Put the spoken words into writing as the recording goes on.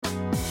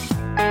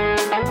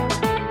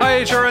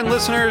HRN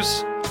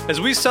listeners.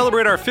 As we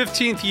celebrate our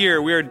 15th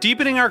year, we are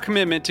deepening our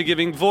commitment to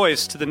giving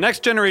voice to the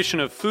next generation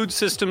of food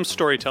systems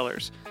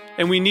storytellers,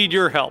 and we need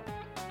your help.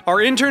 Our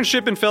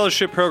internship and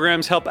fellowship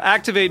programs help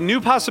activate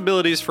new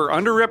possibilities for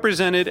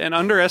underrepresented and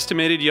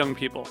underestimated young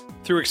people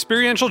through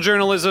experiential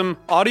journalism,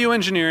 audio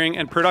engineering,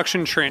 and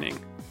production training.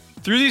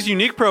 Through these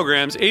unique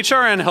programs,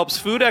 HRN helps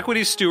food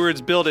equity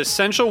stewards build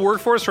essential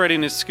workforce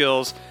readiness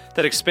skills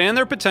that expand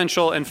their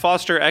potential and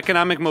foster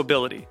economic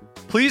mobility.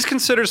 Please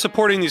consider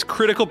supporting these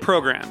critical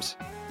programs.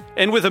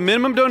 And with a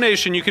minimum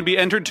donation, you can be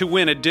entered to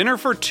win a dinner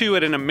for two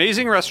at an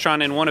amazing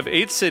restaurant in one of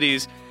 8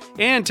 cities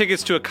and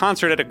tickets to a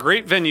concert at a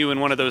great venue in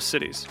one of those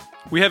cities.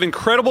 We have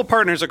incredible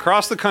partners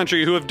across the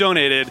country who have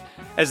donated,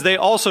 as they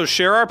also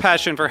share our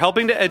passion for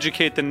helping to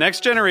educate the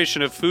next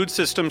generation of food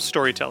systems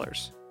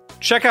storytellers.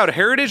 Check out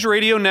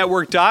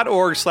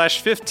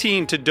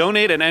heritageradionetwork.org/15 to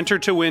donate and enter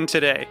to win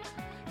today.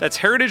 That's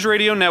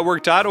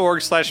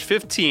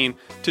heritageradionetwork.org/15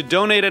 to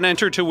donate and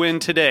enter to win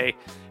today.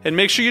 And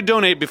make sure you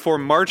donate before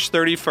March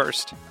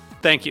 31st.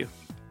 Thank you.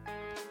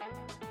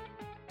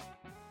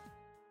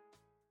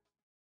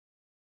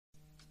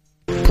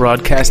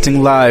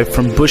 Broadcasting live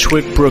from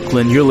Bushwick,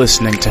 Brooklyn, you're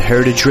listening to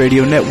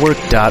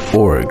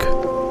heritageradionetwork.org.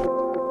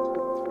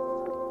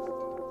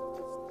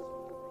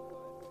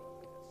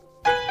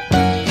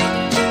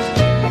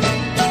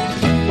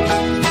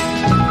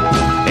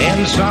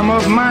 In some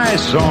of my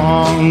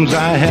songs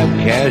I have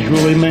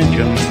casually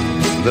mentioned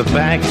the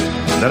fact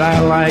that I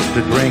like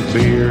to drink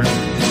beer.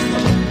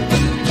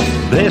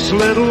 This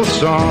little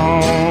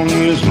song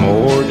is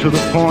more to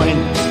the point.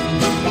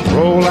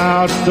 Roll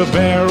out the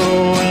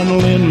barrel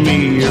and lend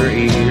me your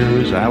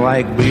ears. I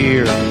like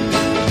beer.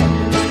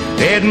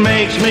 It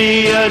makes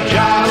me a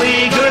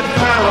jolly good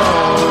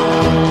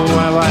fellow.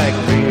 I like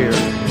beer.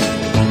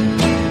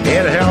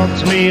 It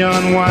helps me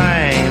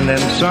unwind,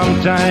 and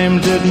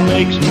sometimes it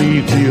makes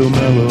me feel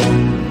mellow.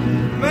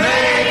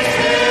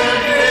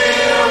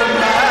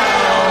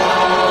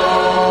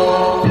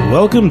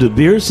 Welcome to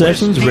Beer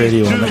Sessions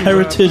Radio on the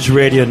Heritage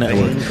Radio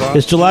Network.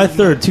 It's July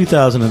 3rd,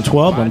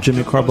 2012. I'm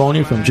Jimmy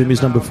Carboni from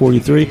Jimmy's Number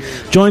 43,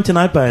 joined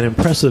tonight by an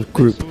impressive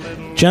group.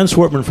 Jen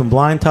Swartman from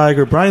Blind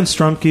Tiger, Brian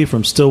Strumke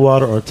from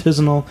Stillwater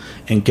Artisanal,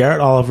 and Garrett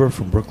Oliver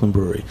from Brooklyn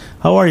Brewery.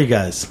 How are you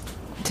guys?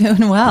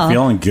 Doing well. We're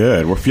feeling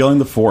good. We're feeling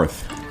the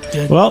 4th.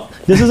 Well,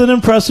 this is an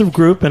impressive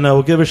group, and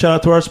we'll give a shout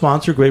out to our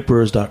sponsor,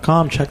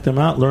 GreatBrewers.com. Check them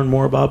out. Learn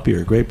more about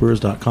beer,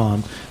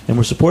 GreatBrewers.com. And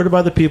we're supported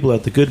by the people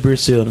at the Good Beer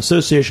Seal, an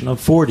association of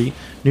 40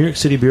 New York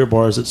City beer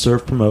bars that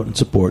serve, promote, and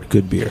support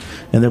good beer.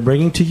 And they're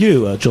bringing to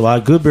you July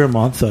Good Beer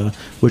Month,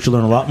 which you'll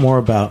learn a lot more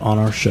about on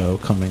our show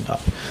coming up.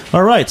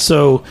 All right,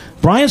 so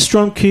Brian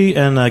Strumke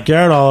and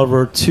Garrett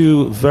Oliver,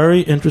 two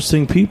very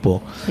interesting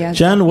people. Yes.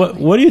 Jen,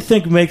 what do you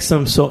think makes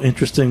them so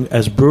interesting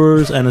as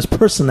brewers and as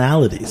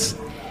personalities?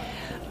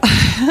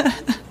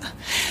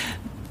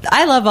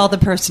 I love all the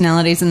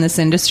personalities in this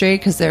industry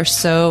because they're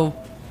so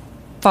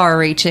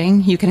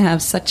far-reaching. You can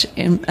have such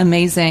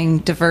amazing,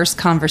 diverse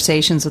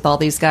conversations with all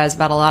these guys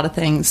about a lot of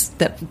things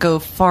that go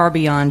far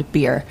beyond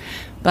beer.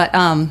 But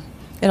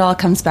it all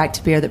comes back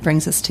to beer that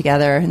brings us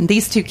together. And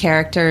these two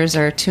characters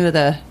are two of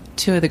the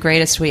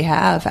greatest we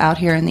have out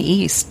here in the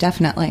East,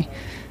 definitely.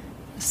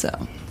 So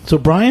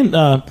Brian,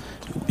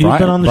 you've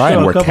been on the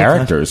show we're a couple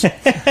characters.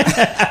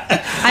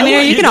 I mean,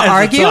 are you going to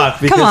argue?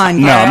 Come on,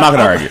 No, Garrett. I'm not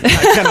going to argue.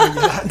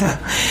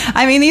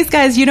 I mean, these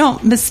guys, you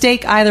don't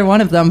mistake either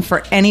one of them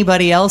for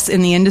anybody else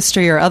in the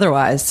industry or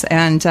otherwise.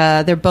 And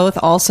they're both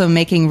also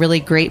making really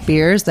great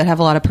beers that have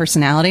a lot of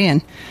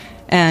personality,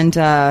 and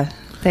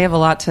they have a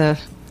lot to.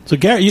 So,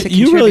 Garrett,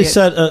 you really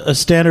set a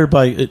standard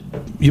by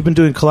you've been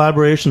doing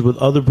collaborations with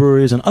other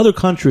breweries and other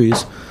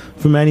countries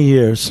for many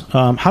years.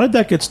 How did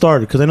that get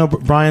started? Because I know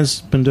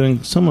Brian's been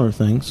doing similar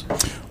things.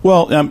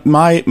 Well,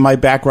 my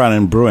background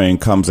in brewing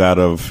comes out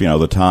of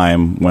the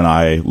time when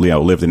I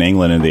lived in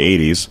England in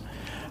the 80s.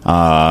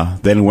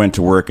 Then went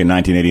to work in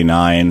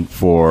 1989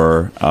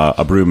 for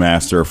a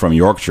brewmaster from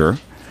Yorkshire.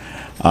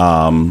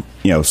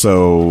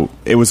 So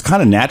it was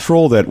kind of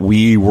natural that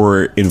we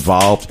were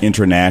involved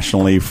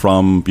internationally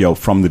from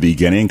the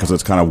beginning, because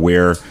it's kind of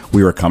where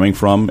we were coming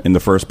from in the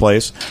first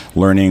place,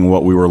 learning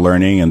what we were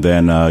learning, and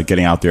then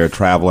getting out there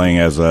traveling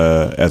as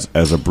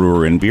a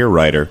brewer and beer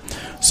writer.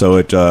 So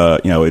it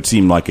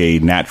seemed like a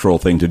natural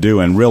thing to do,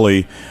 and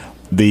really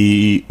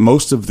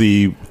most of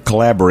the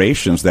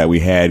collaborations that we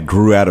had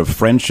grew out of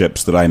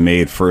friendships that I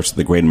made first at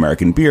the Great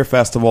American Beer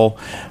Festival,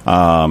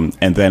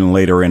 and then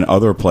later in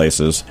other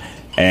places.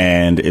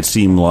 And it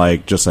seemed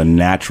like just a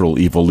natural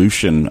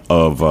evolution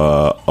of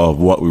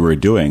what we were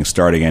doing,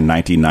 starting in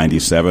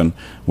 1997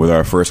 with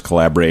our first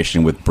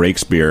collaboration with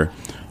Breakspear.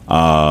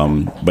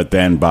 But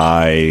then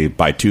by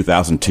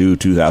 2002,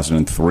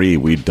 2003,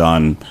 we'd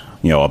done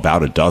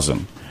about a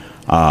dozen.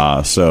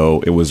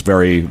 So it was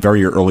very,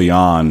 very early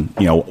on.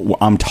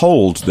 I'm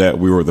told that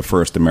we were the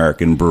first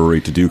American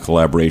brewery to do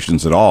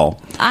collaborations at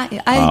all.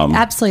 I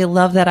absolutely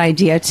love that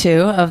idea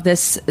too, of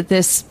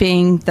this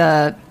being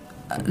the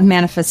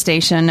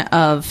manifestation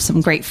of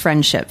some great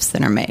friendships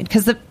that are made,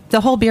 because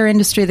the whole beer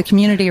industry, the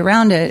community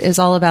around it is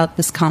all about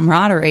this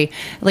camaraderie,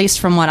 at least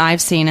from what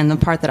I've seen and the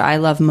part that I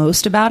love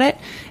most about it.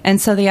 And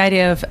so the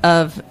idea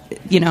of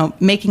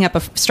striking up a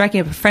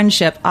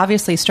friendship,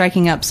 obviously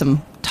striking up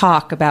some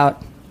talk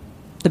about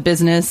the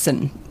business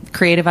and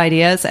creative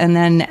ideas, and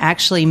then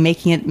actually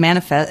making it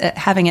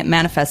having it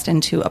manifest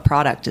into a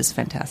product is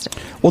fantastic.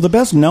 Well, the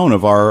best known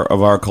of our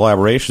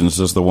collaborations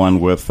is the one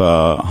with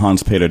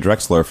Hans-Peter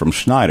Drexler from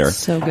Schneider.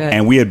 So good.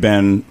 And we had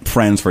been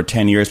friends for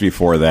 10 years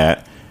before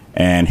that.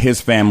 And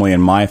his family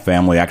and my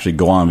family actually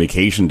go on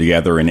vacation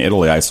together in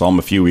Italy. I saw him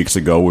a few weeks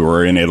ago. We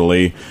were in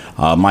Italy.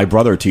 My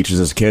brother teaches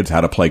his kids how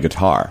to play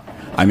guitar.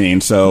 I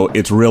mean, so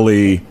it's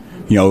really,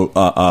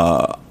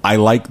 I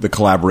like the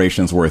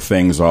collaborations where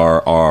things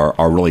are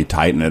really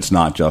tight and it's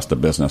not just a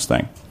business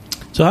thing.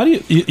 So how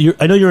do you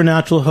I know you're a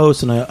natural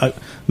host, and I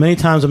many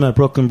times I'm at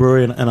Brooklyn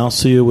Brewery, and I'll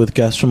see you with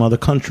guests from other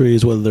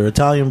countries, whether they're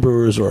Italian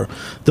brewers or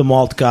the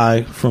malt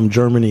guy from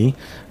Germany.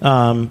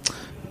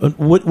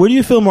 Where do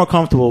you feel more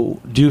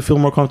comfortable? Do you feel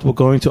more comfortable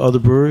going to other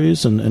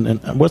breweries, and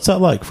what's that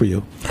like for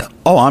you?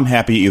 Oh, I'm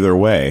happy either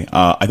way.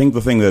 I think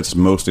the thing that's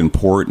most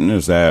important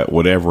is that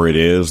whatever it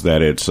is,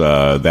 that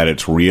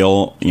it's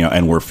real,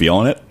 and we're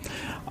feeling it.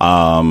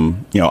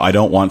 I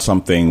don't want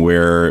something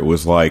where it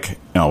was like,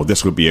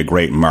 this would be a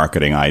great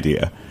marketing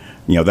idea.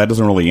 That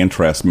doesn't really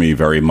interest me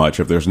very much.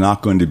 If there's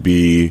not going to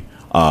be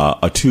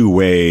a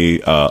two-way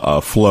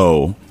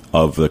flow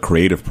of the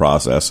creative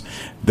process,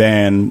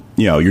 then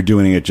you're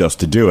doing it just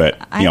to do it,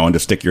 and to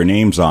stick your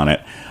names on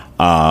it.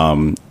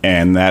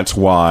 And that's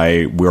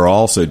why we're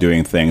also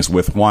doing things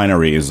with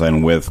wineries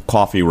and with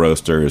coffee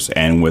roasters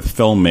and with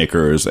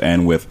filmmakers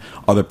and with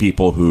other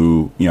people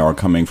who are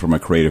coming from a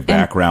creative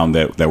background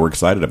that we're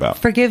excited about.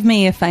 Forgive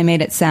me if I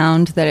made it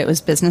sound that it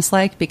was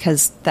businesslike,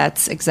 because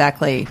that's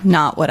exactly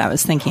not what I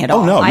was thinking at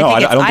all. No,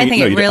 I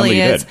think it really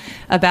is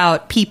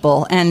about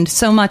people, and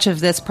so much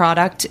of this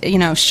product.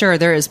 Sure,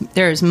 there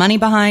is money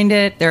behind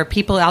it. There are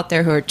people out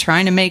there who are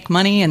trying to make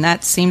money, and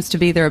that seems to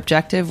be their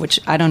objective, which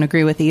I don't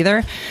agree with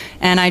either.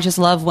 And I just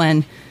love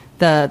when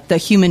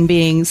the human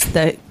beings,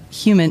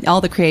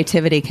 all the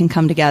creativity can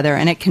come together,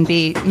 and it can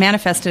be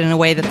manifested in a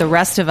way that the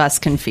rest of us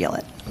can feel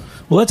it.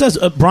 Well, let's ask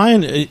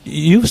Brian.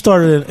 You've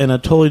started in a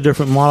totally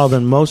different model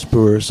than most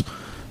brewers.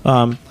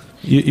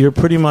 You're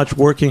pretty much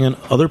working in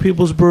other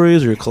people's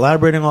breweries, or you're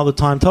collaborating all the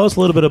time. Tell us a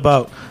little bit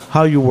about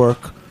how you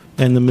work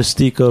and the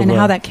mystique of and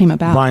how that came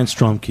about. Brian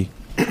Strumke.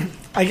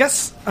 I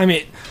guess,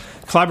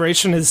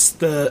 collaboration is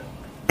the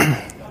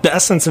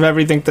essence of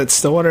everything that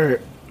Stillwater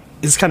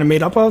is kind of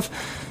made up of.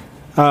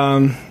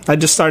 I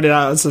just started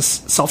out as a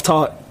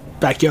self-taught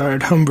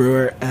backyard home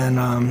brewer, and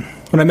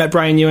when I met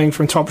Brian Ewing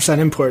from 12%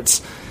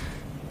 Imports,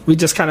 we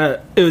just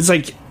it was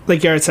like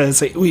Garrett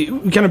says, we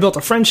kind of built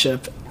a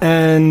friendship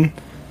and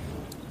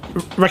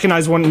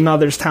recognized one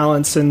another's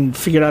talents and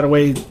figured out a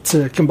way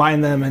to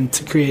combine them and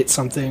to create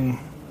something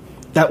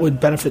that would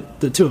benefit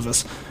the two of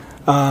us.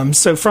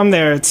 So from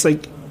there, it's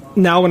like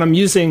now when I'm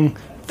using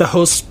the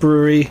host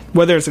brewery,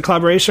 whether it's a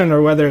collaboration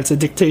or whether it's a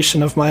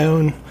dictation of my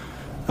own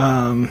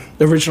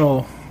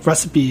original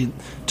recipe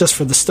just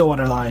for the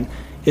Stillwater line,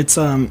 it's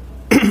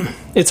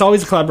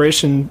always a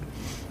collaboration.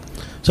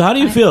 So how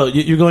do you feel?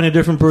 You're going to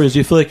different breweries. Do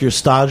you feel like you're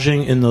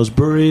staging in those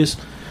breweries?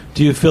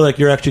 Do you feel like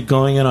you're actually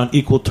going in on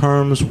equal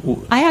terms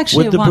I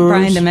actually with the want brewers?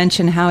 Brian to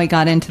mention how he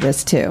got into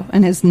this too,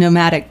 and his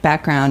nomadic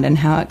background, and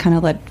how it kind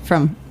of led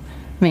from,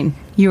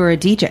 you were a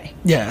DJ.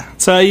 Yeah.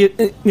 So I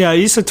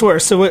used to tour.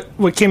 So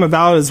what came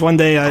about is one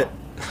day I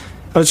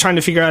was trying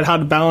to figure out how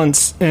to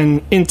balance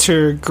and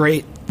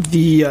integrate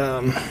the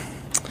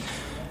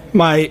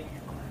my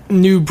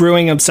new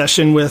brewing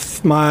obsession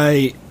with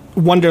my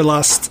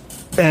wanderlust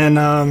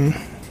and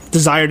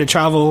desire to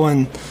travel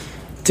and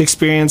to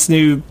experience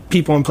new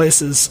people and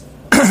places.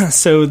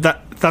 So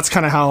that's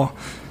kind of how.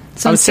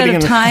 So instead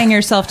of tying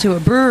yourself to a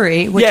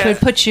brewery, which would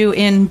put you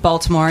in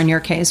Baltimore, in your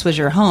case, was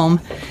your home,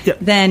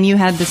 then you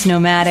had this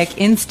nomadic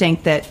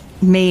instinct that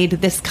made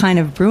this kind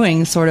of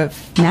brewing sort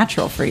of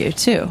natural for you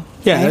too.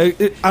 Yeah,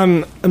 right?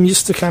 I'm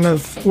used to kind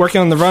of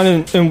working on the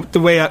run, and the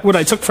way what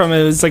I took from it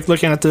is like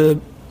looking at the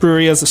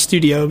brewery as a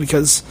studio,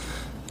 because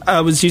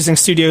I was using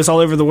studios all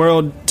over the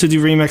world to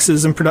do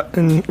remixes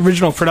and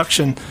original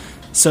production.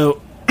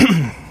 So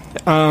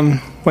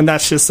when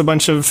that's just a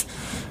bunch of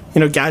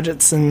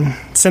gadgets and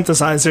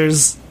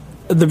synthesizers,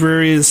 the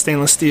brewery is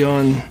stainless steel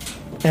and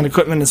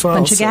equipment as well.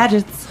 Bunch of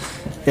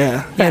gadgets.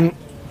 Yeah. And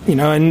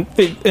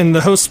and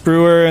the host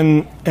brewer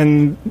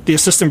and the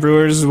assistant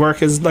brewers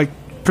work as like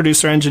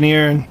producer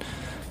engineer and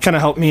kind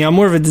of help me. I'm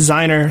more of a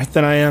designer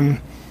than I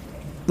am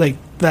like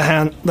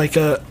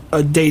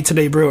a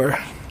day-to-day brewer.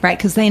 Right,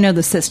 because they know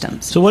the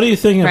systems. So what are you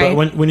thinking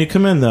about when you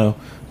come in, though?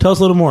 Tell us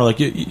a little more. Like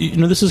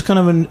this is kind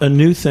of a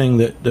new thing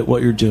that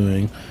what you're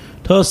doing.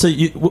 Tell us that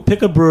you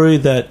pick a brewery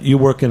that you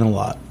work in a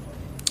lot.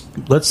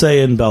 Let's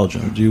say in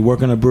Belgium. Do you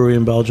work in a brewery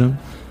in Belgium?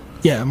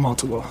 Yeah,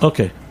 multiple.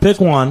 Okay, pick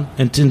one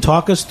and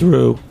talk us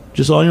through,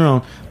 just on your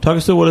own. Talk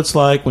us through what it's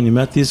like when you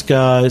met these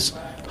guys,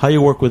 how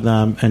you work with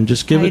them, and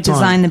just give it time.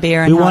 Design the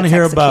beer, and we how want to it's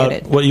hear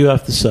executed. about what you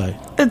have to say.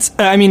 It's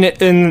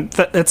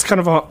it's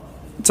kind of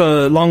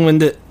a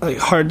long-winded, like,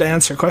 hard to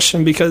answer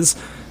question because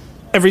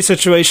every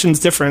situation's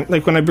different.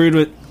 Like when I brewed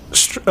with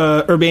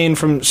Urbane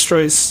from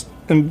Struis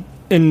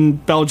in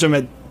Belgium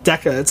at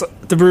Decca,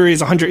 the brewery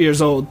is 100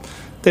 years old.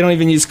 They don't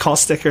even use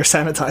caustic or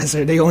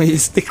sanitizer.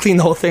 They clean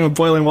the whole thing with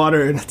boiling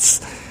water, and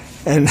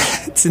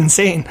it's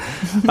insane.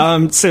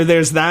 So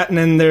there's that, and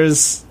then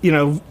there's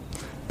I'll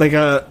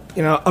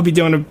be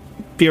doing a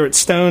beer at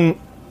Stone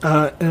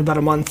in about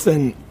a month,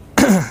 and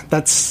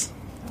that's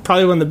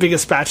probably one of the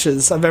biggest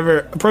batches I've ever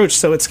approached.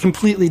 So it's a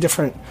completely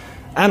different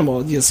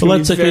animal. So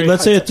let's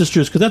say it's just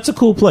Struis, because that's a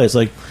cool place.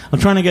 Like, I'm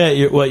trying to get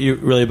at what you're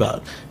really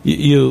about.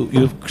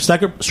 You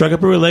struck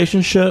up a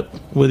relationship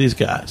with these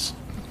guys,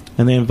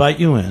 and they invite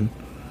you in,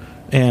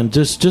 and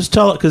just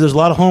tell it, because there's a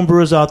lot of home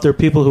brewers out there,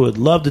 people who would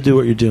love to do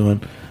what you're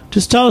doing.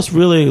 Just tell us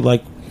really,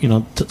 like,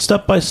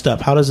 step by step,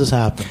 how does this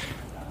happen?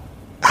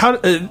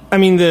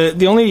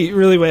 The only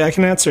really way I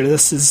can answer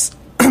this is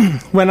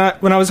when I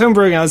was home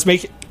brewing, I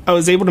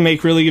was able to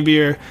make really good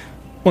beer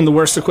on the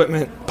worst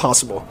equipment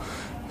possible.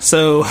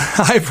 So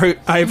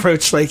I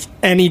approach like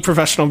any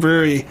professional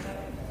brewery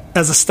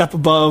as a step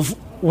above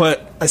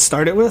what I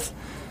started with.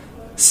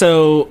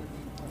 So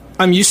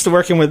I'm used to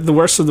working with the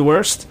worst of the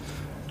worst,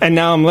 and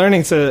now I'm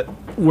learning to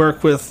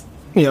work with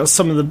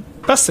some of the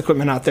best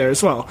equipment out there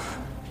as well.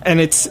 And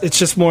it's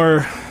just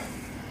more.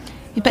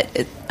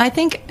 But I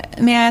think,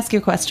 may I ask you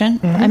a question?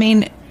 Mm-hmm. I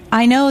mean,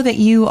 I know that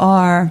you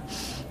are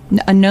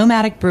a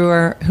nomadic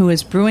brewer who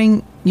is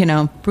brewing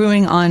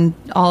on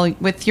all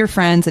with your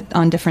friends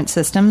on different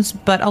systems,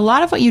 but a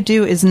lot of what you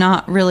do is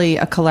not really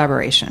a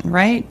collaboration,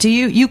 right? Do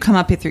you come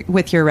up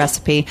with your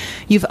recipe?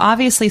 You've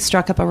obviously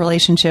struck up a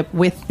relationship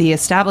with the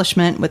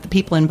establishment, with the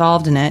people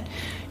involved in it,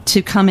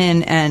 to come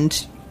in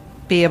and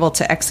be able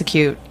to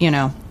execute,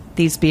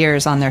 these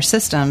beers on their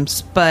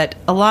systems, but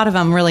a lot of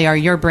them really are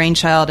your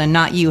brainchild and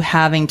not you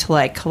having to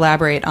like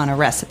collaborate on a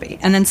recipe.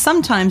 And then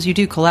sometimes you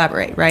do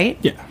collaborate, right?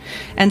 Yeah.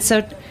 And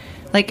so,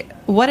 like,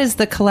 what is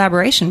the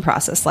collaboration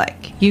process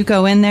like? You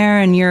go in there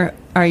and you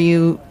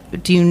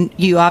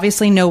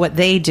obviously know what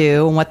they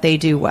do and what they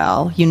do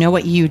well. You know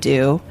what you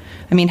do.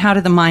 I mean, how do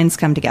the minds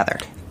come together?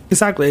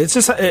 Exactly. It's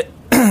just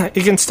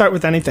it can start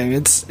with anything.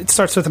 It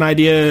starts with an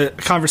idea, a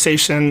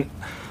conversation.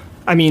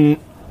 I mean,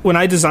 when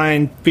I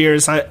design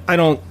beers, I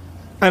don't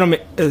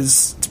make,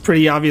 it's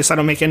pretty obvious, I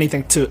don't make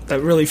anything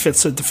that really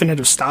fits a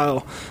definitive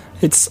style.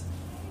 It's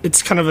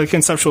kind of a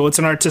conceptual, it's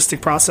an artistic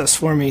process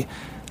for me.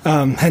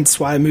 Hence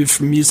why I moved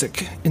from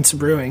music into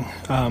brewing.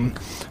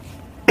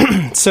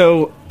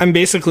 So I'm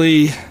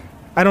basically,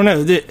 I don't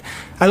know,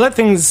 I let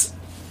things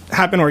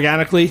happen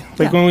organically.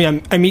 Like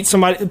when I meet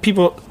somebody,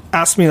 people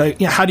ask me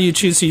like, how do you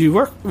choose who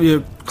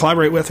you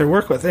collaborate with or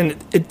work with? And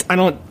I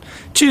don't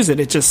choose it.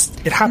 It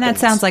happens. And that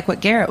sounds like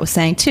what Garrett was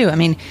saying too. I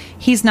mean,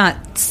 he's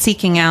not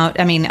seeking out,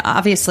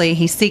 obviously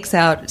he seeks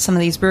out some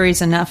of these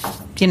breweries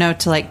enough, to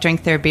like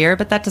drink their beer,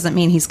 but that doesn't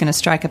mean he's going to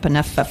strike up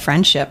enough of a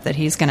friendship that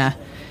he's going to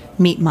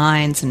meet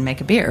minds and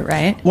make a beer,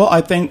 right? Well,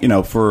 I think,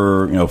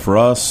 for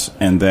us,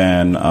 and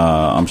then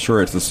I'm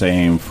sure it's the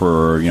same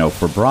for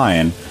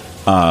Brian,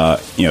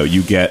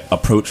 you get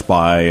approached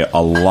by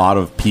a lot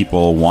of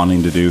people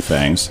wanting to do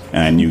things,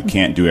 and you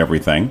can't do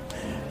everything.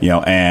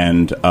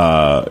 And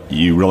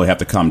you really have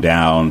to come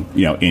down,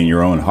 in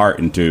your own heart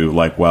into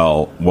like,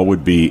 well, what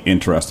would be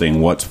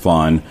interesting, what's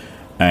fun,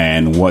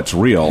 and what's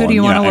real. Who do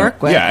you want to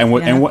work with? Yeah,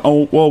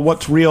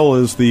 what's real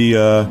is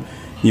the,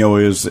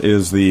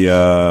 is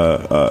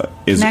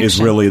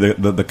really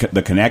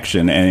the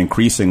connection, and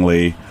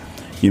increasingly,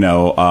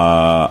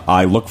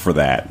 I look for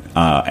that,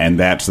 and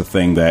that's the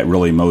thing that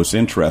really most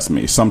interests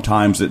me.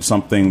 Sometimes it's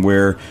something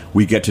where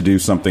we get to do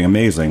something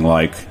amazing,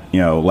 like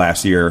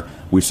last year.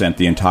 We sent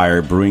the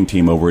entire brewing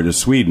team over to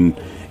Sweden,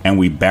 and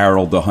we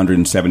barreled the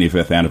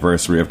 175th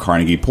anniversary of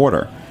Carnegie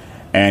Porter.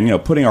 And,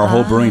 putting our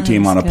whole brewing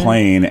team on a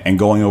plane and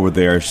going over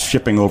there,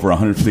 shipping over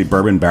 150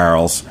 bourbon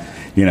barrels,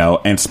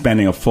 and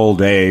spending a full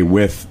day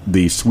with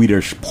the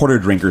Swedish Porter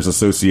Drinkers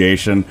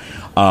Association,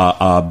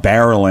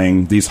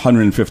 barreling these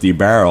 150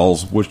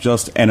 barrels was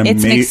just an amazing...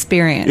 It's an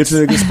experience. It's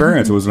an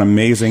experience. It was an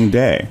amazing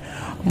day.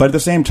 But at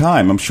the same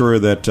time, I'm sure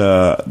that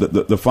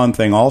the fun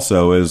thing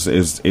also is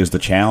the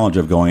challenge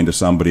of going to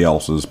somebody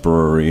else's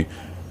brewery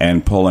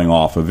and pulling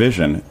off a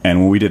vision. And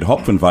when we did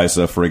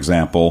Hopfenweisse, for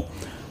example,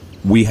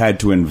 we had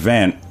to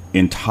invent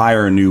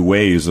entire new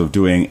ways of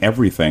doing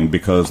everything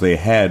because they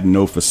had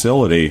no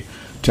facility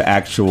to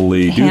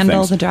actually do handle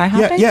things. The dry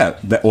hopping? Yeah.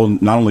 Well,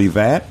 not only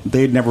that,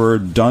 they'd never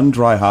done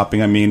dry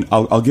hopping. I mean,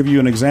 I'll give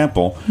you an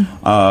example.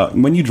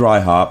 When you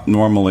dry hop,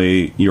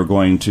 normally you're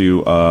going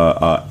to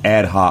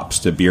add hops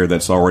to beer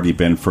that's already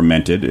been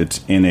fermented.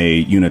 It's in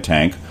a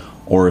unitank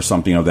or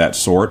something of that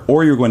sort,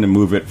 or you're going to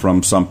move it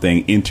from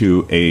something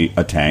into a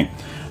tank.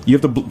 You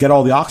have to get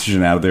all the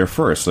oxygen out of there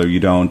first, so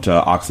you don't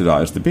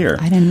oxidize the beer.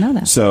 I didn't know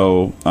that.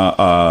 So,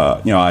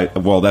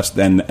 that's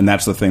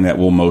the thing that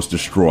will most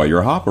destroy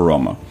your hop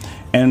aroma.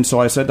 And so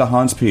I said to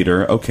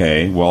Hans-Peter,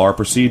 okay, well, our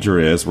procedure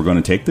is we're going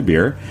to take the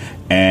beer,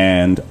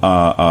 and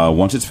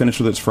once it's finished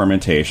with its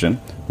fermentation,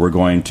 we're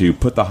going to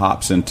put the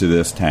hops into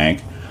this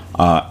tank,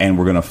 and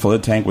we're going to fill the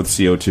tank with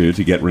CO2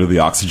 to get rid of the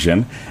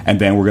oxygen, and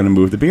then we're going to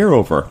move the beer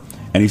over.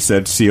 And he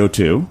said,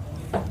 CO2?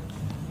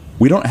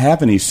 We don't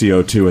have any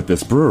CO2 at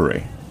this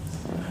brewery.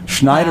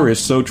 Schneider is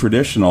so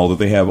traditional that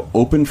they have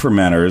open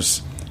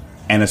fermenters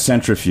and a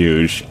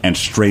centrifuge and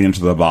straight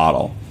into the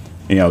bottle.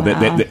 You know,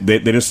 they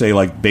just say,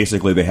 like,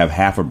 basically they have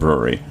half a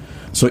brewery.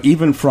 So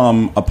even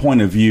from a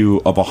point of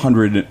view of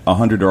 100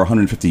 or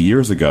 150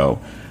 years ago,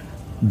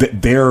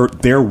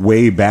 they're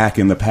way back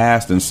in the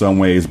past in some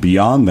ways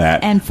beyond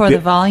that. And for the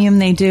volume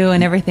they do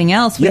and everything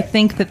else, we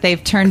think that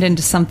they've turned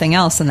into something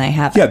else, and they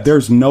haven't. Yeah,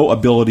 there's no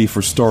ability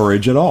for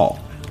storage at all.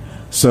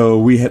 So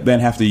we then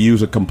have to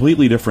use a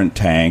completely different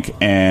tank,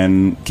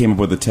 and came up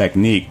with a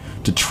technique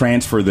to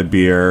transfer the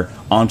beer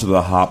onto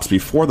the hops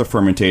before the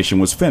fermentation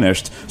was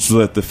finished, so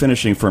that the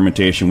finishing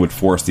fermentation would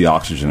force the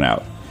oxygen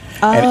out.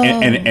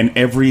 And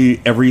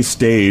every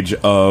stage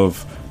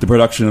of the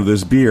production of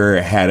this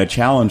beer had a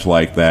challenge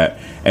like that,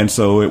 and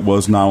so it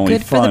was not only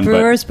good fun, for the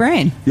brewer's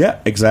brain. Yeah,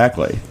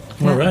 exactly.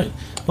 All right.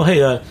 Well, hey,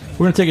 we're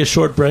going to take a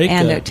short break.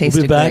 And We'll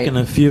be back in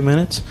a few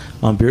minutes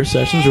on Beer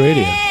Sessions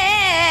Radio.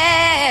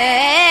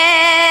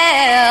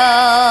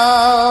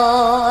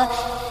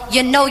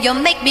 You know you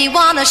make me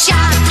wanna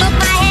shout. Look,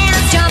 my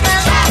hands jumping.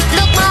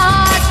 Look, my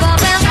heart's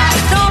pumping.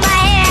 Throw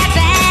my head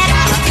back.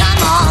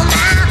 Come on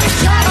now.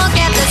 Don't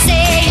forget to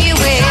say you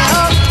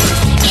will.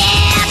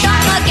 Yeah,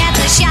 don't forget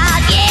to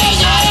shout.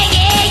 Yeah, yeah,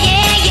 yeah,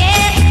 yeah,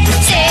 yeah.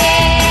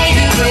 Say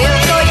you will.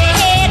 Throw your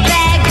head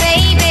back,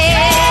 baby.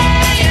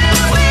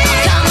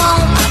 Come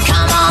on,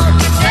 come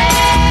on. Throw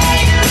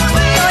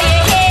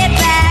your head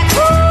back.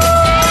 Woo.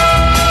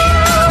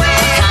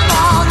 Come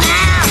on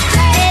now.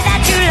 Say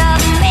that you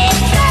love me.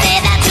 Say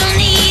that you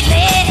need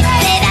me.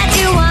 Say that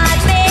you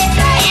want me.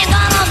 Ain't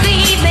gonna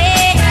be me.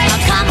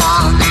 Come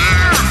on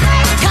now.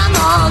 Come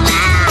on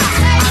now.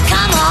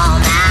 Come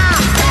on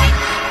now.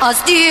 I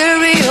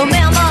still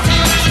remember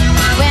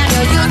when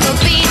you used to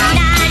be 9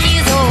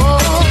 years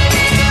old.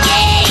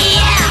 Yeah,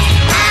 yeah.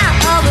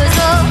 I was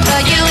over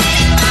you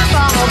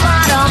from the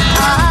bottom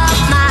of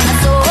my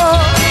soul.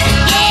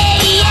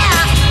 Yeah,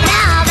 yeah.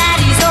 Now that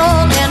he's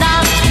old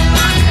enough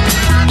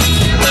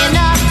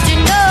to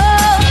know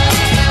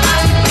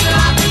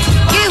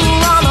you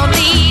wanna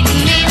meet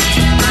me,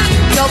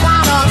 you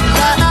wanna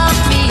love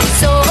me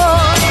so.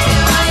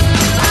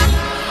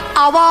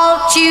 I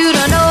want you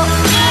to know.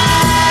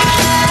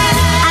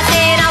 I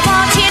said I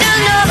want you to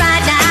know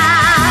right now.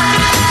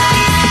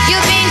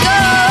 You've been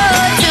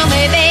good to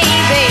me, baby.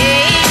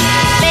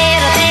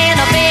 Better than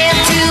I've been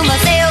to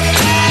myself.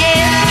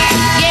 Yeah,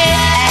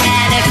 yeah.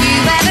 And if you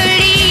ever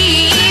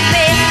leave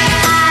me,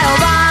 I don't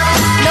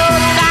want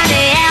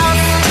nobody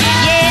else.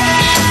 Yeah,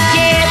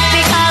 yeah.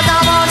 Because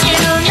I want you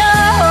to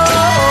know.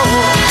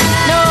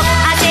 No,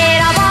 I said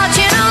I want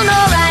you to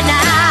know right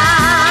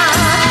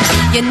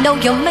now. You know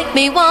you make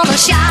me wanna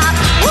shout.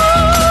 Woo,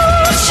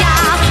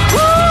 shout. Woo,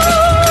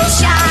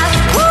 shout.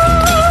 Woo,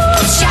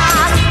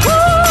 shout. Woo,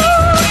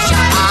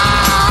 shout.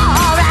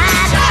 All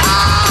right,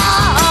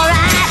 all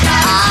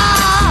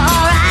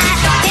right.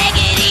 Take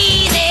it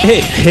easy.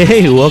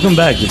 Hey, welcome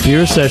back to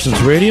Beer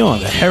Sessions Radio on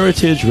the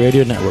Heritage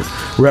Radio Network.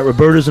 We're at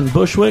Roberta's in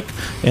Bushwick,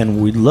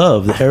 and we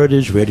love the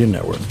Heritage Radio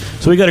Network.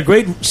 So we got a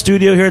great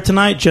studio here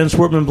tonight. Jen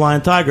Swartman,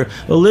 Blind Tiger,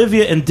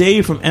 Olivia and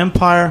Dave from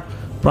Empire,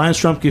 Brian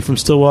Strumke from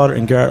Stillwater,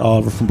 and Garrett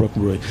Oliver from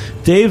Brooklyn Brewery.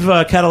 Dave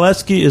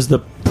Kadaleski is the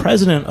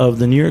president of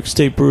the New York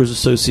State Brewers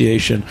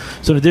Association.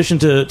 So in addition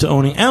to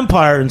owning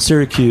Empire in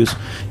Syracuse,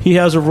 he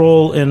has a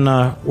role in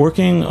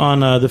working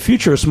on the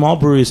future of small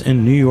breweries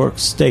in New York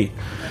State.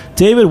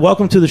 David,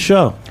 welcome to the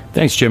show.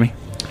 Thanks, Jimmy.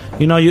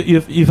 You know,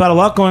 you've had a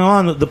lot going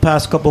on the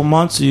past couple of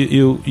months.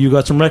 You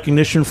got some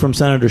recognition from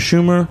Senator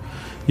Schumer.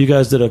 You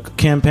guys did a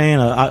campaign.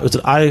 Was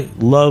it I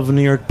Love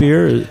New York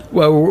Beer?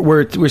 Well,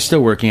 we're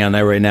still working on that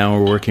right now.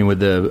 We're working with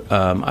the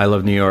I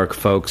Love New York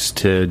folks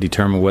to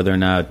determine whether or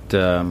not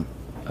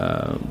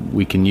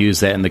we can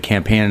use that in the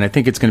campaign. And I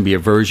think it's going to be a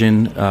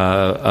version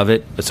of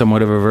it,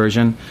 somewhat of a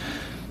version.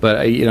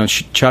 But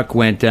Chuck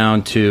went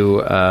down to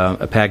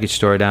a package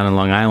store down in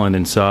Long Island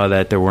and saw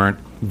that there weren't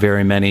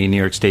very many New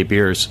York State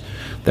beers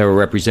that were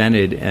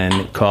represented,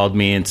 and called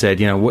me and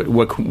said,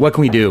 what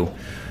can we do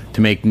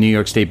to make New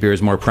York State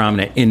beers more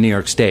prominent in New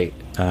York State?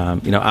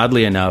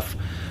 Oddly enough,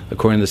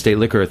 according to the State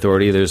Liquor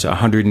Authority, there's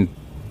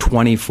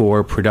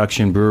 124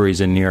 production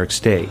breweries in New York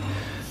State.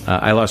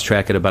 I lost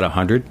track at about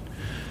 100.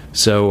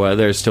 So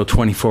there's still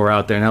 24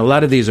 out there. Now, a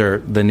lot of these are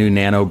the new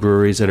nano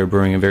breweries that are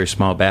brewing in very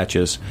small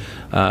batches.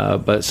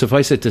 But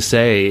suffice it to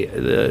say,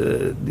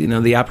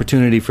 the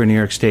opportunity for New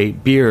York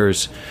State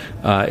beers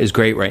is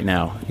great right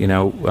now.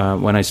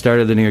 When I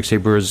started the New York State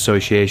Brewers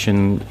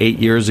Association 8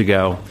 years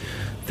ago,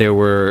 there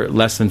were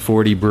less than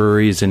 40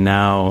 breweries, and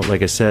now,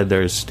 like I said,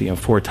 there's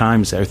 3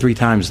 times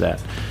that.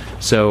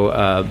 So,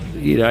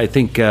 I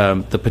think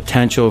the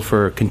potential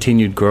for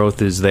continued growth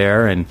is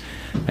there, and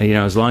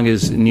as long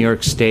as New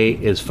York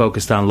State is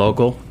focused on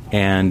local,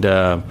 and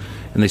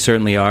they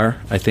certainly are,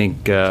 I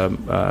think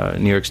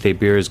New York State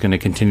beer is going to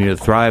continue to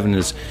thrive, and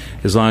as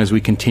long as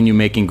we continue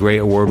making great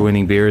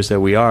award-winning beers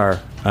that we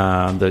are,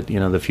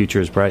 the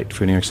future is bright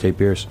for New York State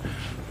beers.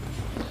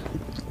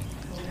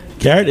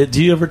 Garrett,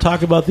 do you ever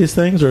talk about these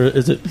things, or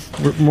is it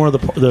more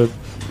the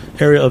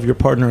area of your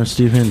partner,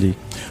 Steve Hindy?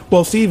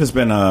 Well, Steve has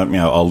been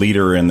a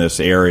leader in this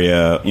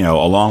area,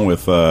 along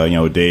with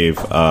Dave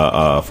for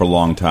a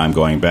long time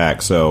going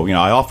back. So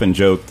I often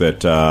joke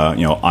that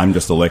I'm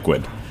just a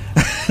liquid.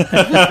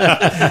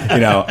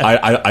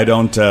 I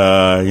don't,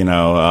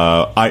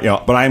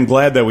 but I'm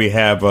glad that we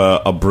have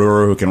a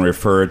brewer who can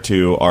refer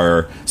to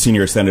our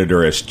senior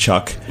senator as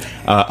Chuck,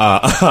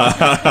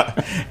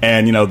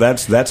 and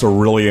that's a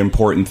really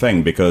important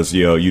thing, because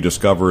you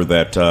discover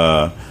that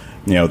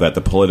that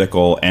the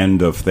political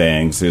end of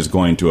things is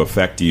going to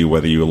affect you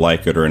whether you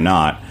like it or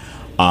not.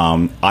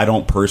 I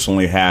don't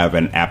personally have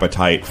an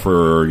appetite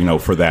for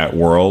that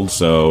world,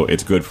 so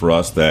it's good for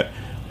us that.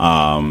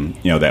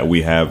 That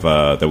we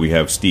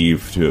have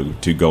Steve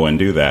to go and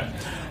do that.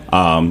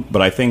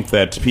 But I think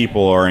that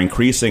people are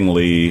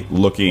increasingly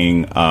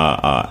looking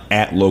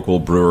at local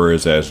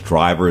brewers as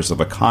drivers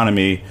of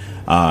economy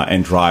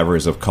and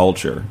drivers of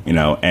culture.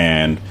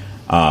 And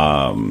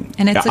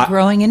it's a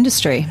growing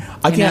industry.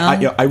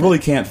 I really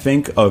can't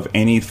think of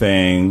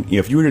anything.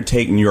 If you were to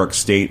take New York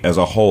State as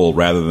a whole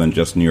rather than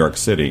just New York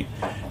City,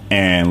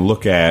 and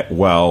look at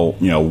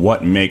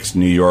what makes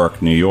New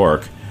York New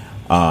York.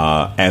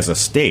 As a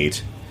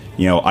state,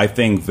 I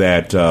think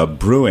that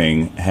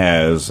brewing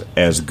has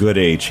as good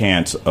a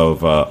chance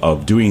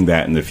of doing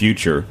that in the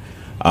future,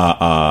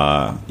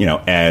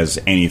 as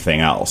anything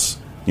else.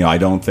 I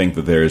don't think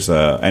that there's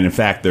and in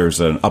fact,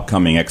 there's an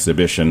upcoming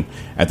exhibition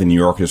at the New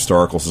York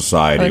Historical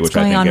Society, which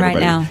I think everybody.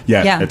 Right now.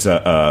 Yeah, it's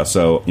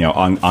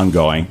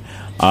ongoing.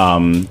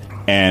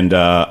 And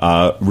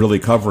really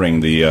covering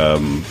the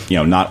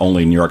not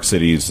only New York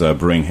City's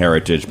brewing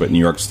heritage, but New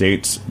York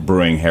State's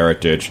brewing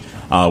heritage,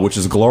 which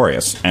is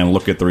glorious. And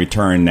look at the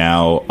return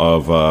now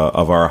of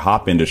our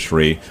hop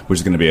industry, which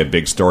is going to be a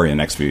big story in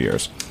the next few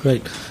years.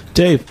 Great,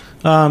 Dave.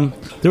 There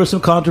was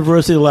some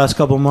controversy the last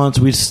couple of months.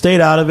 We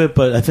stayed out of it,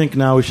 but I think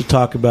now we should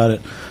talk about it.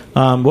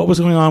 What was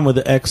going on with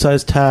the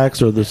excise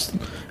tax, or this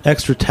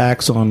extra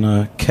tax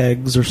on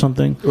kegs or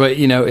something? Well,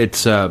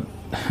 it's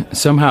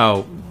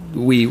somehow.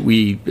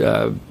 We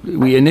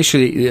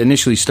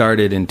initially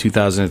started in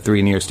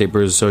 2003, New York State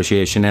Brewers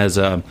Association, as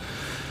an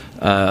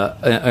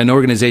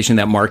organization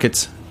that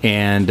markets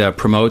and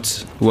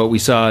promotes. What we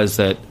saw is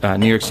that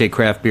New York State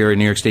craft beer and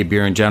New York State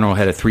beer in general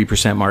had a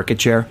 3% market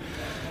share,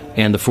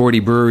 and the 40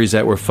 breweries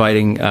that were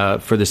fighting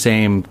for the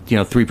same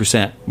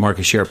 3%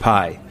 market share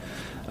pie.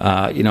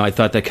 I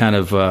thought that kind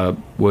of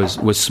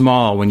was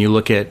small when you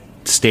look at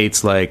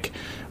states like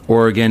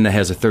Oregon, that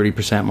has a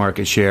 30%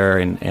 market share,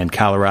 and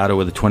Colorado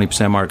with a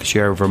 20% market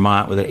share,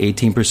 Vermont with an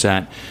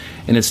 18%.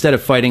 And instead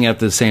of fighting at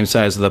the same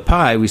size of the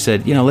pie, we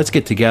said, let's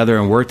get together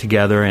and work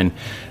together and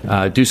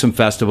do some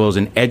festivals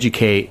and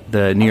educate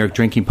the New York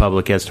drinking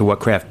public as to what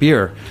craft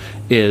beer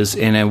is,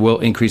 and then we'll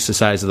increase the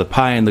size of the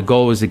pie. And the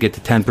goal was to get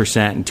to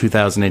 10% in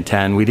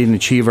 2010. We didn't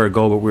achieve our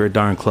goal, but we were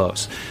darn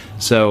close.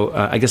 So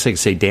I guess I could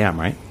say damn,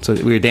 right? So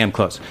we were damn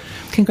close.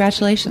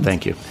 Congratulations.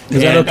 Thank you.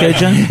 Is that okay,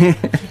 Jen?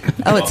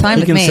 Oh, it's fine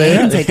with me. You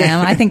can say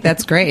damn. I think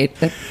that's great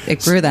that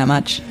it grew that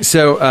much.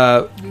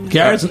 So,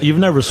 Garrett, you've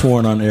never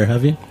sworn on air,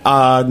 have you?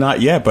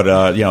 Not yet,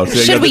 but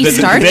should we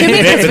start, Jimmy?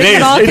 Because we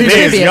can all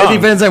contribute. It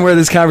depends on where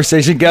this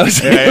conversation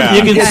goes. Yeah.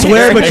 You can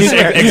swear, but you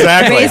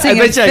exactly. I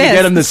bet you I can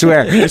get him to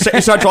swear. You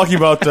start talking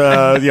about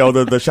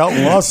the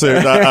Shelton lawsuit.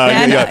 You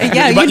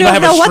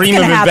don't know what's going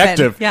to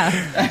happen.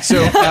 Yeah. So,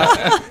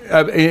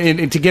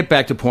 and to get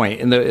back to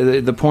point, and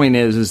the point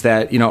is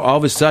that all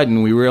of a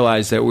sudden we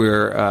realized that we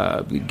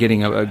were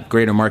getting a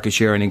greater market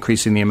share and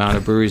increasing the amount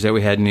of breweries that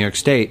we had in New York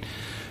State.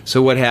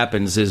 So what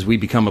happens is we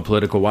become a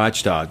political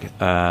watchdog,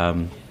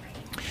 and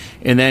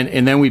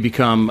then we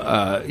become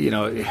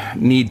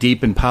knee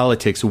deep in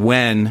politics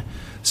when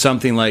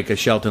something like a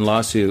Shelton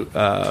lawsuit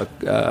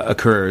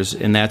occurs,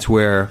 and that's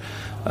where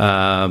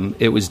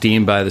it was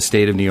deemed by the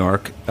state of New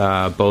York,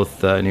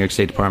 both the New York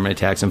State Department of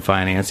Tax and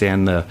Finance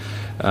and the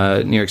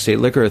New York State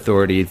Liquor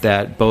Authority,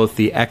 that both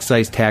the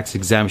excise tax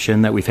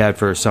exemption that we've had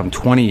for some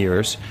 20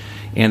 years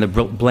and the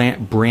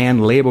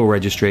brand label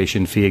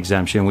registration fee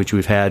exemption, which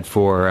we've had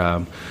for,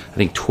 I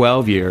think,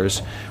 12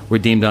 years, were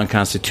deemed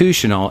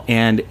unconstitutional,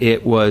 and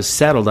it was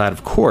settled out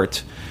of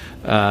court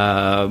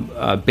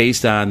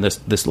based on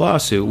this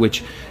lawsuit,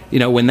 which,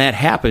 when that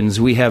happens,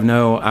 we have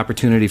no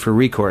opportunity for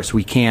recourse.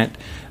 We can't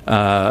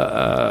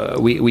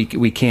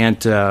we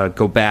can't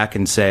go back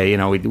and say,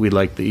 we'd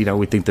like to,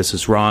 we think this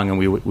is wrong, and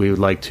we would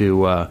like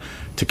to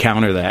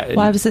counter that.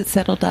 Why was it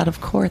settled out of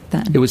court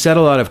then? It was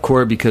settled out of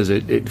court because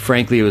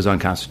frankly, it was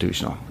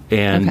unconstitutional,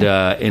 and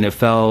and it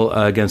fell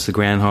against the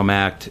Granholm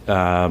Act,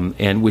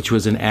 and which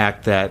was an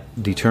act that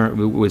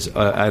was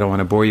I don't want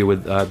to bore you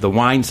with the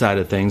wine side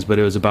of things, but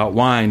it was about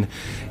wine,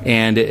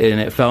 and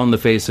it fell in the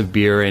face of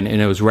beer, and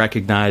it was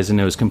recognized, and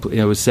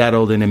it was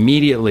settled, and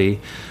immediately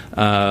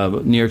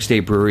New York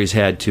State breweries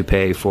had to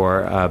pay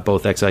for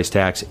both excise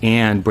tax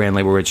and brand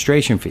label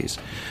registration fees.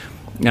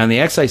 Now, in the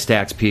excise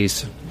tax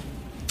piece,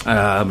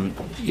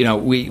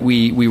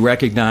 we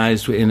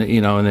recognized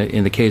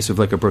in the case of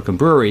like a Brooklyn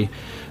brewery,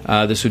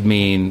 this would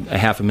mean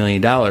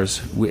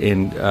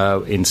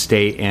 $500,000 in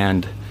state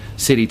and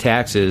city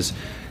taxes.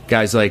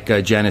 Guys like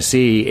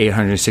Genesee,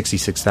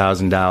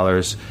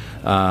 $866,000.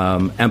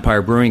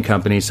 Empire Brewing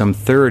Company, some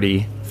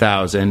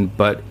 $30,000.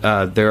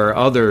 But there are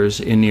others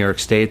in New York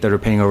State that are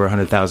paying over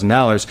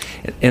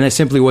 $100,000, and it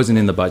simply wasn't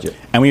in the budget.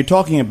 And when you're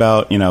talking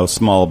about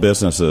small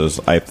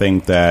businesses, I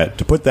think that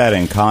to put that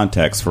in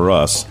context for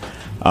us,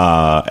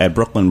 at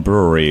Brooklyn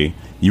Brewery,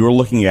 you were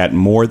looking at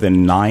more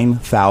than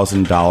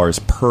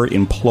 $9,000 per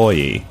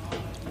employee.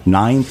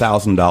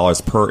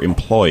 $9,000 per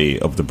employee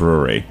of the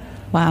brewery.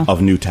 Wow.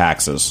 Of new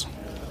taxes.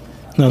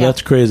 No,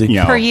 that's crazy.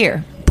 Per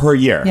year. Per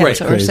year. Yeah, that's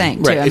what we're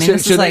saying, too. Right. I mean,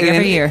 this is like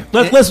every year.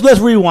 Let's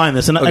rewind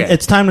this, and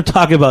it's time to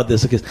talk about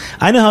this because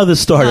I know how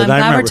this started. I'm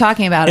glad we're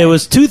talking about it. It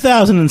was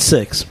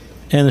 2006,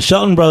 and the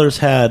Shelton Brothers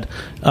had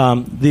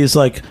these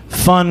like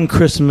fun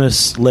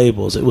Christmas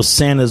labels. It was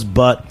Santa's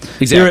butt.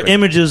 Exactly. There were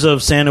images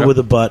of Santa with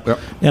a butt,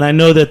 and I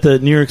know that the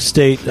New York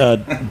State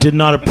did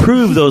not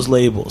approve those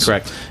labels.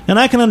 Correct. And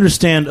I can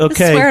understand. Okay,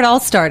 This is where it all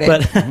started.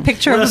 But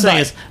Picture what of I'm a saying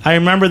butt. is, I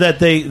remember that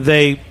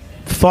they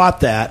fought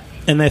that.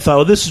 And they thought,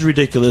 well, this is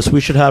ridiculous.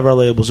 We should have our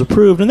labels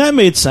approved. And that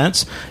made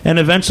sense. And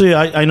eventually,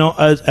 I know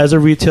as a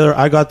retailer,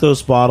 I got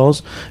those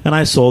bottles and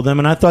I sold them.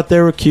 And I thought they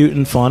were cute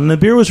and fun. And the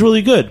beer was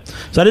really good.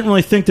 So I didn't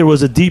really think there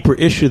was a deeper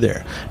issue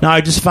there. Now,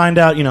 I just find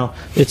out,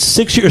 it's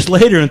 6 years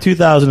later in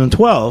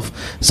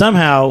 2012.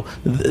 Somehow,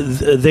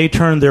 they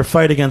turned their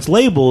fight against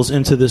labels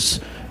into this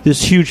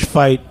huge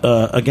fight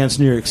against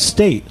New York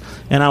State.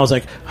 And I was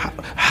like,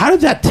 how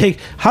did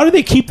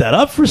they keep that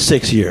up for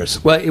 6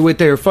 years? Well, what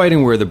they were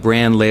fighting were the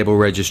brand label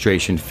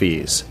registration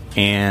fees.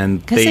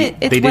 And Because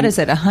what is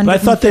it, $150? But I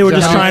thought they were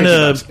just trying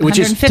to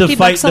 $150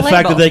 fight the fact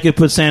label. that they could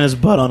put Santa's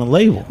butt on a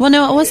label. Well,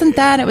 no, it wasn't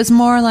that. It was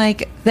more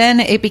like,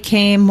 then it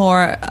became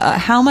more,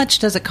 how much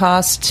does it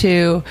cost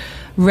to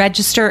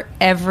register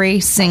every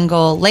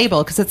single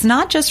label? Because it's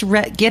not just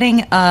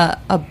getting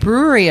a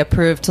brewery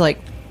approved to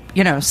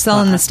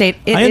sell in the state.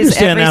 It I is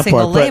understand every that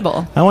single part,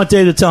 label. but I want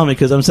Dave to tell me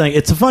because I'm saying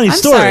it's a funny I'm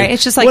story. sorry,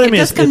 it's just like What I it mean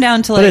does is- come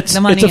down to but like it's,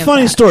 the money. It's a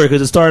funny of that. story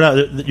because it started out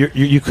that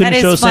you couldn't That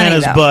is show funny,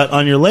 Santa's though. butt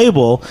on your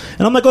label,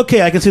 and I'm like,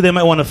 okay, I can see they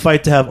might want to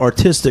fight to have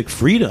artistic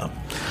freedom,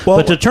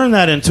 but to turn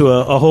that into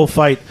a whole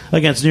fight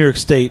against New York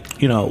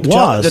State,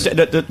 laws.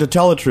 To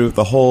tell the truth,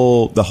 the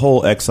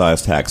whole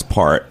excise tax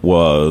part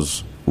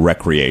was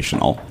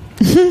recreational.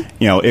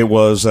 It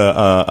was.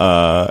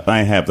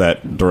 I have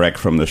that direct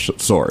from the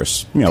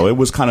source. It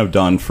was kind of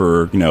done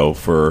for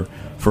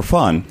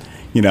fun.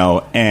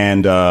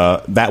 And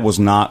that was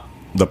not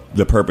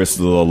the purpose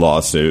of the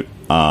lawsuit.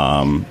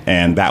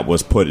 And that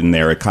was put in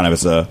there kind of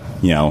as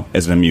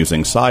as an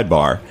amusing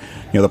sidebar.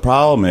 The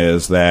problem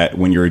is that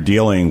when you're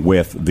dealing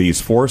with these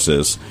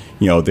forces,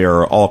 there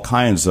are all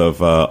kinds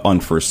of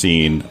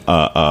unforeseen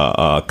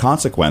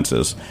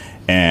consequences.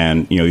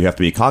 And, you have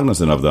to be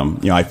cognizant of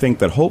them. I think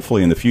that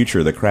hopefully in the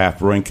future, the craft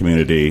brewing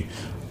community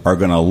are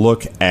going to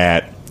look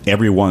at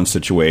everyone's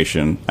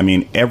situation. I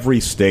mean, every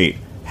state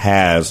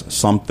has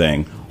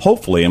something,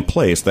 hopefully, in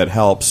place that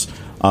helps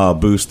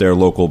boost their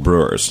local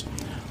brewers.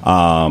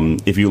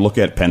 If you look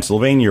at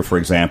Pennsylvania, for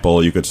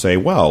example, you could say,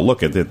 well,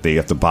 look at it. They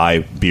have to buy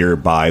beer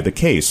by the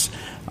case.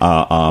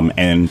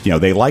 And,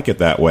 they like it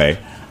that way.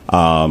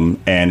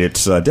 And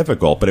it's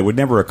difficult. But it would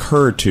never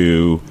occur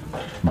to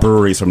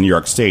breweries from New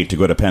York State to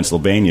go to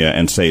Pennsylvania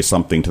and say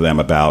something to them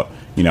about,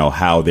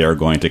 how they're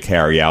going to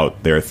carry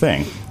out their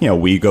thing.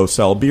 We go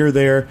sell beer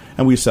there,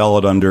 and we sell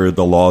it under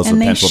the laws of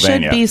Pennsylvania.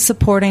 And they should be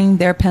supporting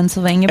their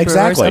Pennsylvania brewers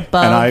Exactly.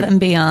 above and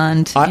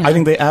beyond. I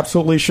think they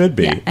absolutely should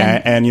be.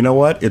 Yeah, and you know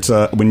what? It's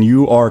when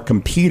you are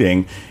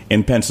competing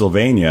in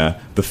Pennsylvania,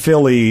 the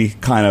Philly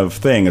kind of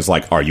thing is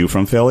like, are you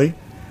from Philly?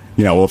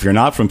 Well, if you're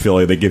not from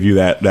Philly, they give you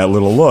that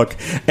little look,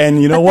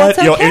 and you know what?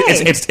 That's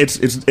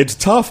okay. It's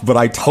tough, but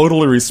I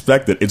totally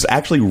respect it. It's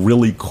actually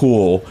really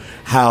cool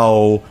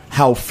how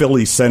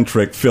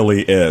Philly-centric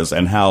Philly is,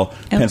 and how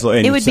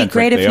Pennsylvania. It would be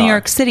great if New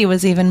York City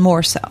was even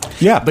more so.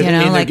 Yeah, but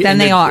then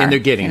they are, and they're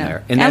getting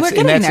there, and we're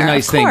getting that's there, a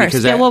nice of thing course.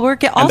 because we're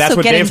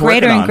also getting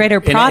greater and greater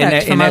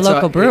product from our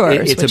local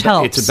brewers, which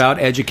helps. It's about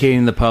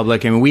educating the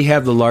public. I mean, we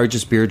have the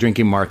largest beer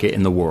drinking market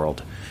in the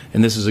world.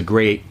 And this is a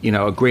great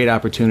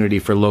opportunity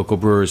for local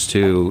brewers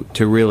to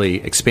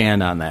really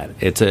expand on that.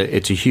 It's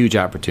a huge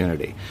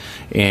opportunity,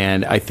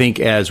 and I think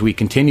as we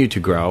continue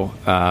to grow,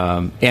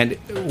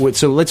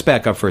 so let's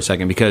back up for a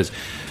second because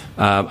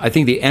I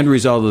think the end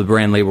result of the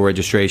brand label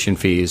registration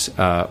fees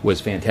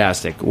was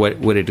fantastic.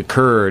 What had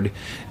occurred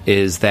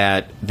is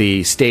that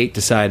the state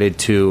decided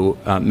to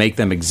make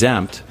them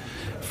exempt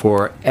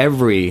for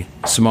every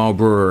small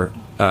brewer.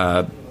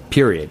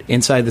 Period,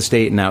 inside the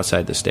state and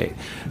outside the state.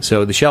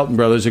 So the Shelton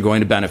Brothers are going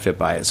to benefit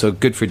by it. So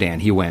good for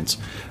Dan, he wins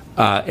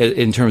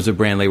in terms of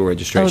brand label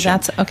registration. Oh,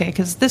 that's okay.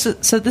 Because this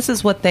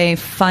is what they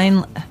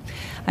finally.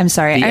 I'm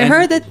sorry. I end-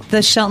 heard that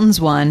the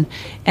Sheltons won,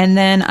 and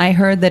then I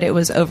heard that it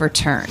was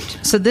overturned.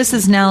 So this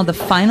is now the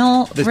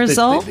final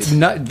result.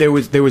 There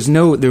was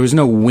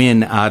no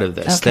win out of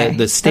this. Okay.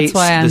 The state That's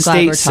why I'm glad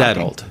we're talking.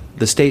 settled.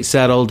 the state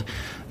settled,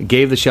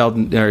 gave the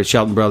Shelton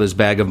Brothers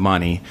bag of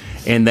money,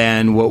 and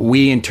then what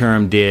we in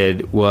turn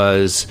did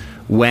was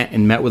went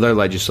and met with our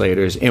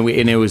legislators, and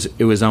it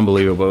was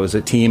unbelievable. It was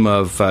a team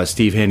of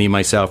Steve Hindy,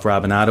 myself,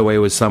 Robin Ottaway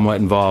was somewhat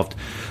involved.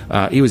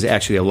 He was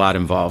actually a lot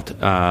involved.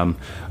 John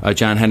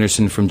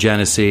Henderson from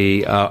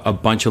Genesee, a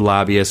bunch of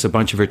lobbyists, a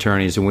bunch of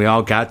attorneys, and we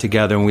all got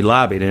together and we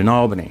lobbied in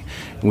Albany.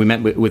 And we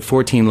met with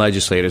 14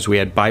 legislators. We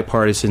had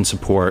bipartisan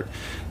support.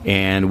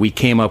 And we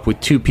came up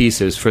with two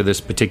pieces for this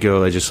particular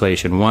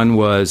legislation. One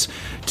was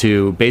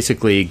to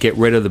basically get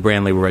rid of the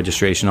brand label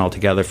registration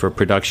altogether for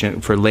production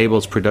for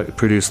labels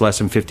produce less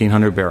than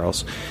 1,500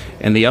 barrels,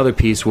 and the other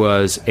piece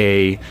was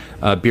a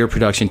beer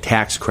production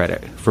tax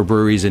credit for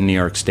breweries in New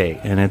York State.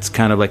 And it's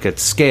kind of like a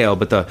scale,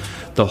 but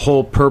the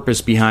whole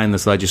purpose behind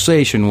this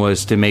legislation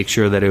was to make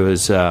sure that it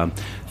was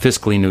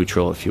fiscally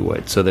neutral, if you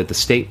would, so that the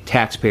state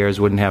taxpayers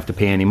wouldn't have to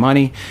pay any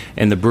money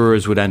and the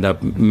brewers would end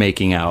up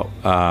making out.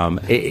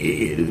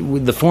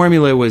 The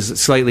formula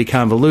was slightly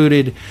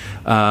convoluted.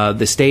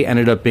 The state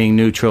ended up being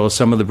neutral.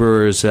 Some of the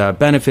brewers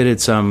benefited,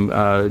 some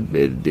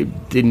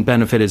didn't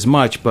benefit as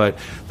much, but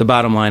the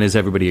bottom line is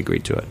everybody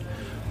agreed to it.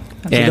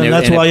 And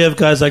that's why you have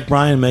guys like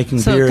Brian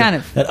making beer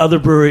at other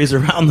breweries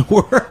around the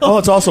world. Well,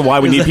 it's also why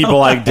we need people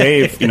like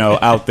Dave,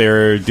 out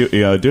there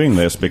doing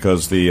this,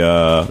 because the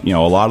a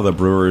lot of the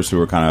brewers who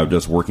are kind of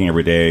just working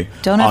every day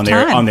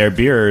on their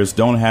beers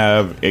don't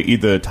have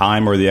either the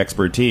time or the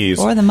expertise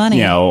or the money,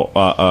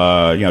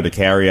 to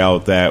carry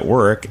out that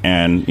work.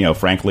 And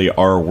frankly,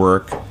 our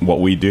work,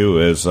 what we do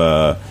is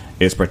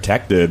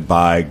protected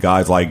by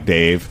guys like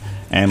Dave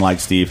and like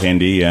Steve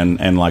Hindy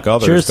and like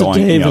others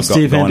going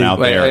out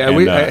there and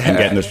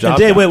getting this job.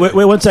 Dave, wait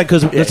 1 sec,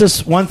 because it's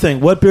just one thing.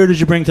 What beer did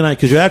you bring tonight?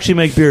 Because you actually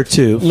make beer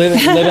too. Live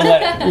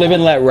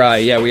and Let Rye.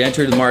 Yeah, we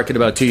entered the market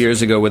about 2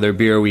 years ago with our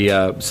beer.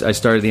 I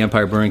started the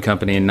Empire Brewing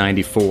Company in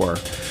 '94,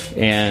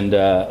 and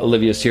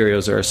Olivia Serio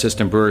is our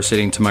assistant brewer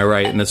sitting to my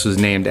right, and this was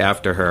named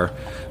after her.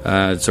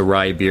 It's a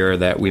rye beer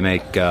that we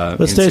make.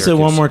 Let's taste it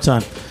one more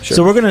time. Sure.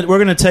 So we're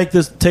gonna taste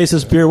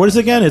this beer. What is it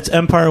again? It's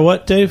Empire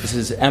what, Dave? This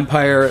is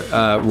Empire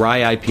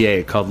Rye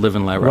IPA called Live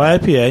and Let Rye. Rye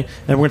IPA,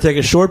 and we're gonna take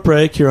a short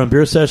break here on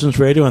Beer Sessions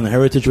Radio on the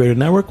Heritage Radio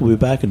Network. We'll be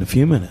back in a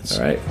few minutes.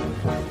 All right.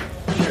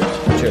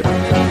 Cheers.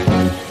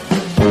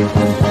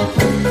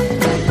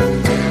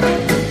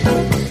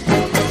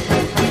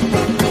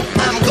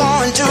 I'm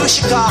going to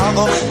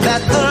Chicago.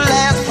 That's the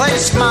last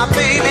place my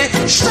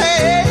baby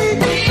stayed.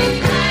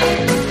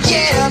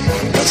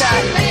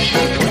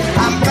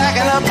 I'm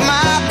packing up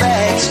my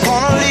bags,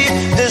 gonna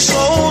leave this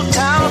old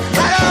town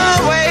right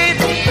away.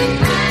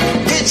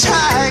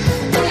 Hitchhike,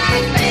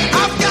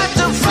 I've got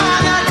to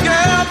find that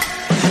girl.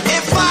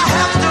 If I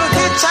have to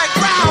hitchhike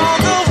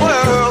round the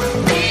world,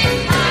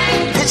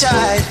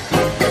 hitchhike.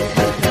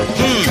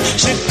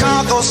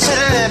 Chicago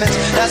city limits,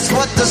 that's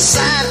what the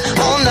sign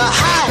on the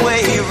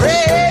highway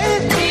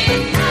read.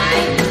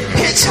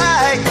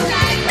 Hitchhike,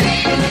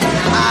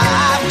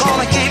 I'm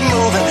gonna keep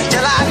moving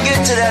till I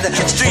get to that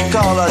street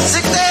called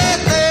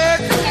 63rd.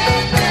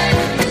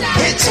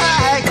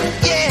 Hitchhike,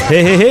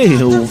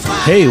 yeah.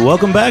 Hey,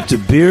 welcome back to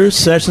Beer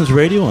Sessions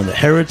Radio on the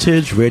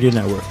Heritage Radio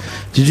Network.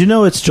 Did you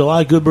know it's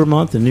July Good Beer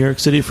Month in New York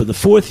City? For the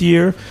fourth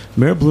year,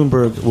 Mayor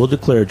Bloomberg will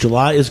declare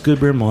July is Good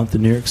Beer Month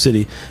in New York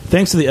City,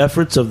 thanks to the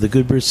efforts of the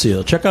Good Beer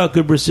Seal. Check out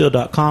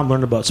goodbeerseal.com,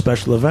 learn about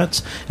special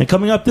events, and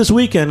coming up this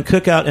weekend,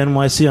 Cookout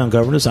NYC on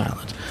Governor's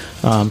Island.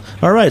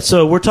 All right,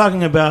 so we're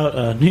talking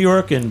about New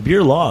York and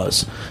beer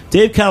laws.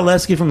 Dave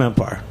Kowaleski from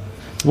Empire.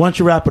 Why don't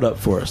you wrap it up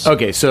for us?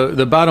 Okay, so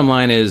the bottom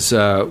line is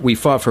we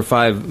fought for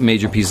 5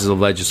 major pieces of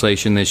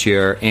legislation this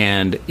year,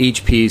 and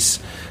each piece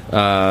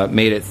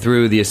made it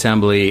through the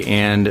Assembly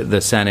and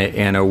the Senate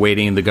and are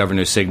waiting the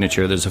governor's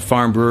signature. There's a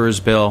farm brewers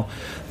bill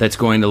that's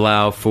going to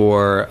allow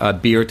for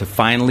beer to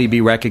finally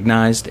be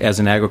recognized as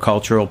an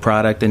agricultural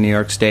product in New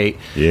York State.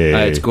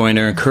 It's going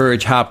to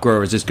encourage hop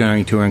growers. It's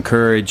going to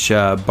encourage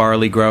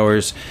barley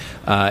growers.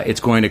 It's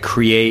going to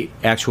create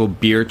actual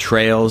beer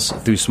trails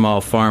through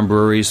small farm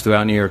breweries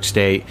throughout New York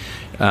State.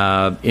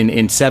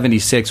 In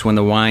 '76, when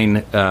the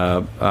wine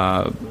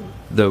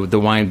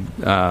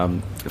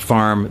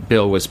farm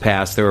bill was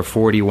passed, there were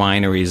 40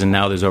 wineries, and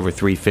now there's over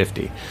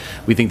 350.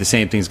 We think the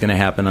same thing is going to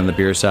happen on the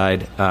beer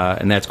side,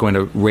 and that's going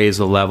to raise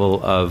the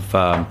level of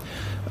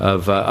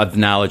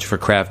knowledge for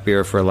craft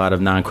beer for a lot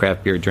of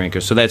non-craft beer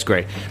drinkers. So that's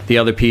great. The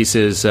other piece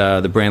is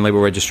the brand label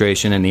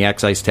registration and the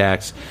excise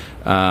tax.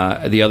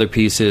 The other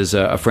piece is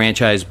a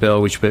franchise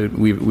bill, which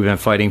we've been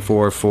fighting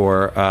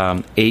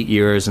for 8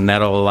 years, and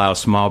that'll allow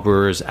small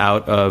brewers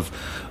out of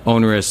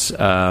onerous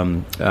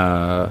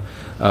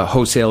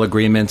wholesale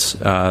agreements. Is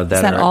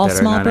that all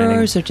small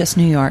brewers or just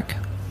New York?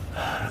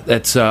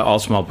 That's all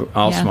small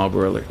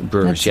brewers.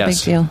 That's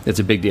yes, a big deal. It's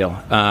a big deal.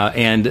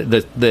 And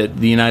the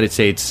United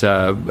States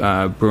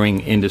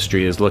brewing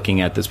industry is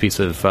looking at this piece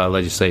of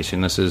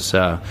legislation. This is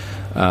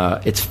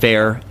it's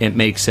fair, it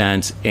makes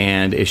sense,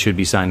 and it should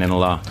be signed into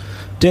law.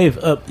 Dave,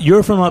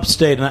 you're from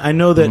upstate, and I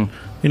know that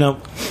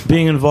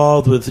being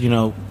involved with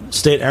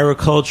state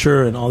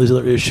agriculture and all these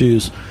other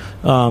issues.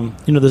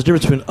 There's a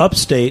difference between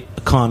upstate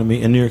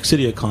economy and New York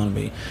City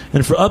economy.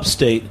 And for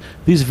upstate,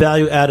 these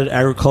value-added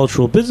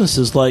agricultural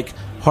businesses like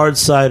hard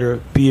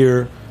cider,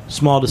 beer,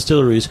 small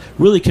distilleries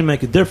really can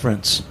make a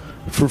difference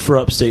for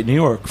upstate New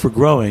York for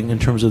growing in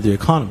terms of the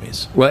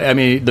economies. Well, I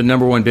mean, the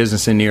number one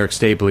business in New York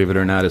State, believe it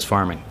or not, is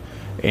farming.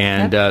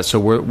 And so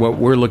what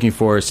we're looking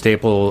for is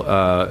staple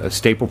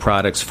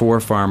products for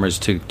farmers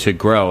to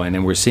grow, and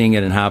then we're seeing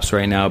it in hops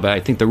right now. But I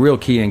think the real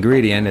key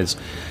ingredient is,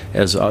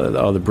 as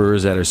all the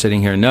brewers that are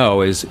sitting here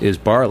know, is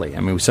barley.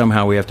 I mean,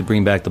 somehow we have to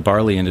bring back the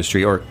barley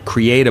industry or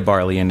create a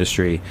barley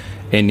industry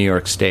in New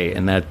York State,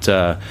 and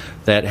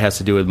that has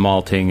to do with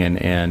malting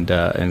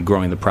and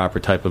growing the proper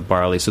type of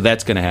barley. So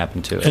that's going to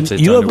happen too. And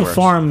you have a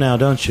farm now,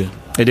 don't you?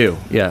 I do,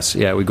 yes.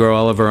 Yeah, we grow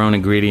all of our own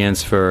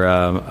ingredients we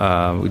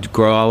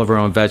grow all of our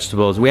own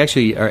vegetables. We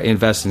actually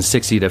invest in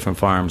 60 different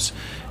farms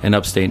in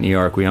upstate New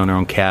York. We own our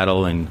own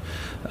cattle and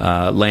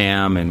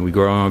lamb, and we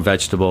grow our own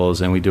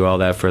vegetables, and we do all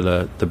that for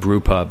the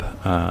brew pub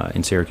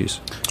in Syracuse.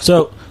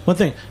 So, one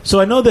thing. So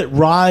I know that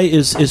rye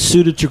is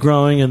suited to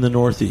growing in the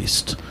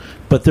Northeast,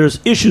 but there's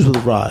issues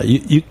with rye.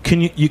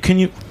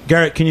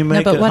 Garrett, can you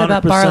make but what 100%?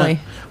 about barley?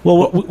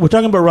 Well, we're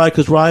talking about rye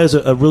because rye is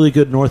a really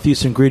good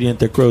Northeast ingredient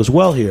that grows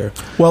well here.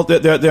 Well,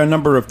 there are a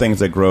number of things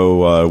that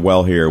grow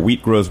well here.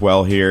 Wheat grows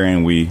well here,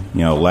 and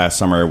last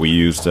summer we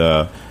used,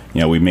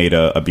 we made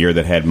a beer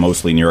that had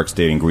mostly New York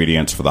State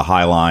ingredients for the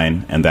High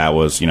Line, and that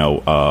was,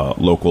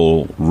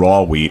 local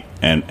raw wheat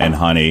and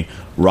honey.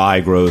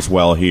 Rye grows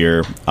well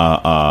here,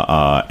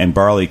 and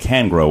barley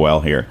can grow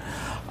well here.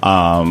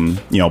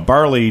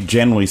 Barley,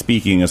 generally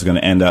speaking, is going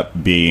to end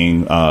up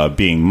being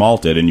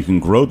malted, and you can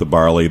grow the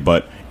barley,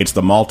 but it's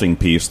the malting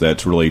piece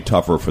that's really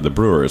tougher for the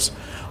brewers.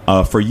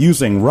 For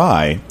using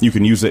rye, you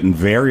can use it in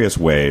various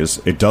ways.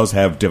 It does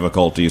have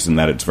difficulties in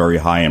that it's very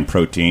high in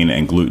protein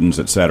and glutens,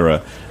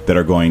 etc., that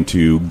are going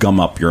to gum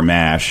up your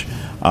mash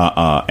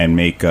and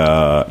make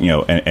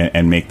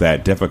and make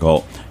that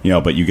difficult.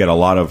 But you get a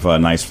lot of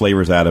nice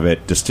flavors out of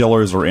it.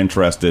 Distillers are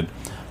interested.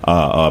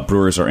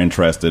 Brewers are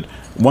interested.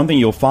 One thing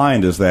you'll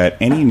find is that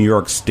any New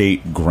York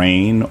State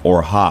grain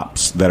or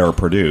hops that are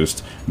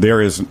produced, there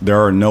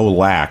are no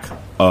lack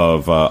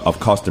of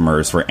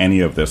customers for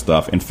any of this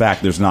stuff. In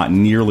fact, there's not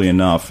nearly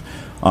enough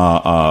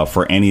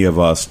for any of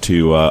us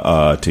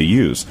to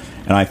use.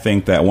 And I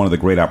think that one of the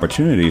great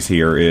opportunities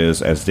here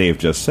is, as Dave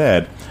just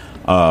said,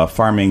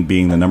 farming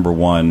being the number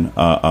one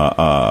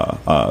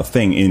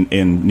thing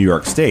in New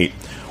York State.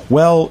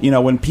 Well,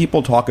 when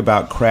people talk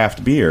about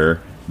craft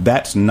beer,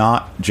 that's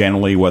not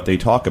generally what they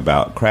talk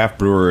about. Craft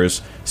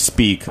brewers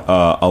speak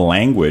a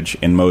language,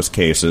 in most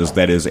cases,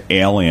 that is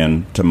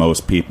alien to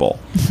most people.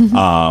 We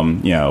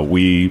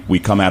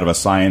come out of a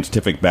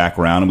scientific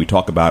background, and we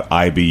talk about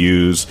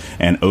IBUs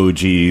and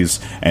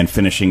OGs and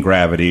finishing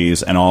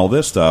gravities and all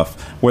this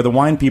stuff, where the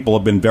wine people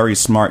have been very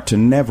smart to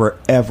never,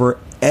 ever,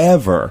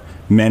 ever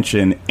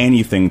mention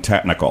anything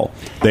technical.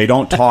 They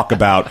don't talk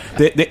about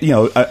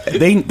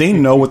they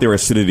know what their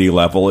acidity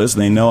level is.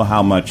 They know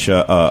how much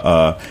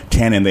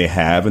tannin they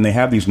have, and they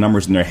have these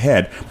numbers in their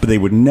head. But they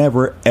would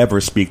never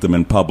ever speak them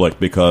in public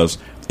because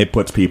it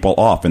puts people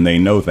off, and they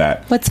know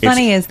that. What's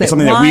funny is that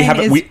something that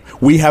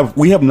we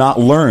have not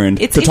learned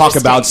to talk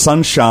about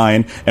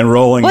sunshine and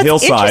rolling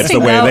hillsides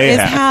the way they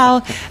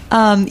have.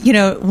 How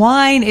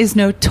wine is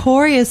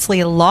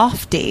notoriously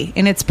lofty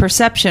in its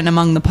perception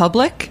among the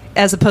public,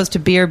 as opposed to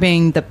beer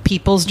being the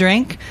people's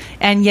drink,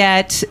 and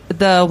yet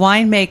the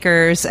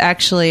winemakers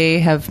actually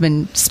have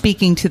been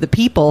speaking to the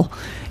people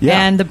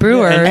and the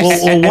brewers.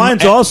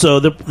 Wine's also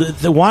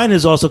the wine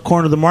is also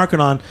cornered the market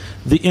on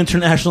the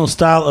international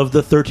style of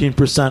the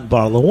 13%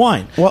 bottle of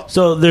wine. Well,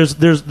 so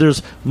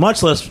there's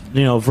much less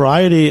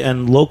variety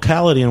and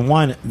locality in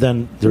wine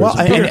than there is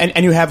in beer.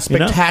 And you have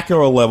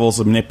spectacular levels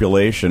of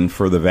manipulation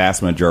for the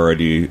vast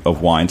majority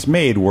of wines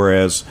made,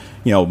 whereas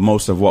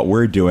most of what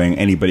we're doing,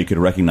 anybody could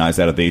recognize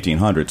that of the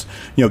 1800s.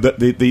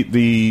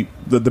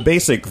 The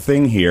basic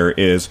thing here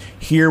is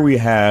we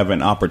have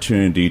an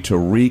opportunity to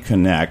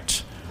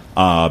reconnect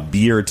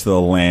beer to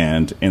the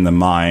land in the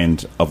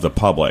mind of the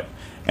public,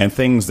 and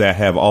things that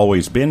have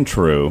always been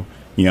true,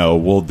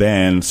 will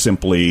then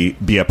simply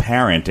be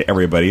apparent to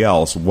everybody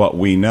else. What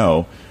we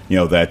know,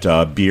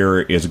 that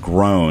beer is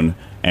grown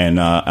and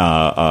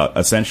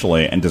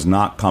essentially, and does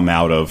not come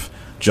out of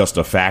just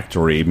a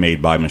factory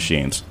made by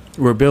machines.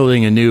 We're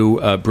building a new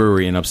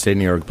brewery in upstate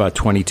New York, about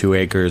 22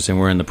 acres, and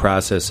we're in the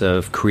process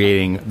of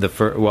creating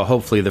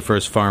hopefully the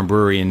first farm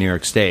brewery in New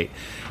York State.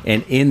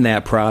 And in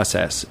that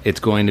process, it's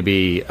going to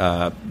be,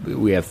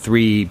 we have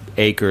 3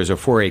 acres or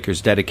 4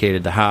 acres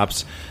dedicated to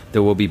hops.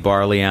 There will be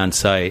barley on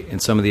site and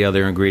some of the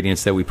other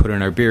ingredients that we put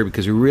in our beer,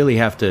 because we really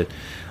have to,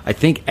 I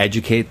think,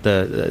 educate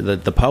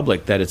the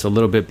public that it's a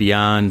little bit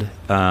beyond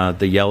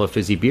the yellow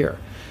fizzy beer.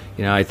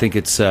 I think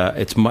it's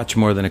much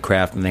more than a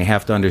craft, and they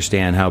have to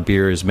understand how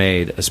beer is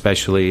made,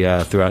 especially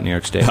throughout New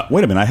York State.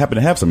 Wait a minute, I happen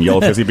to have some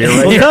yellow fizzy beer right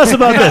Well, here. tell us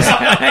about this.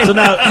 So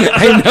now,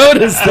 I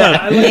noticed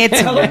that.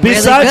 It's really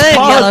besides good,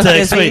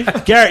 politics, Yellow Fizzy.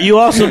 wait, Garrett, you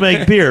also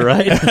make beer,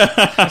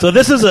 right? So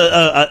this is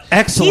a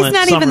excellent. He's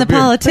not summer even the beer.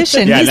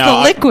 politician. Yeah, He's no,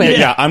 the liquid.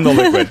 Yeah, I'm the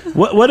liquid.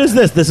 What is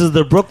this? This is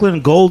the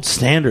Brooklyn Gold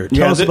Standard.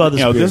 Tell us about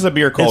this beer. This is a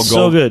beer called it's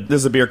Gold. so good. This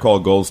is a beer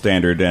called Gold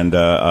Standard, and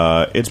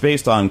it's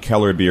based on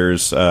Keller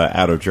beers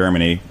out of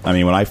Germany. I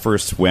mean, when I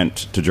first went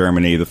to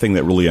Germany, the thing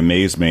that really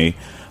amazed me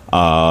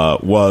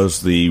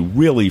was the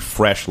really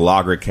fresh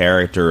lager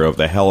character of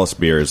the Helles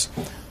beers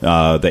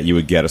that you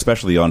would get,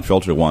 especially the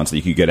unfiltered ones that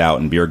you could get out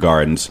in beer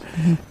gardens.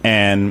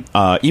 And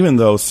even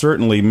though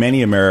certainly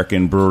many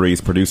American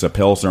breweries produce a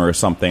Pilsner or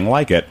something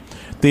like it,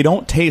 they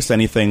don't taste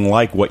anything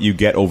like what you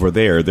get over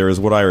there. There is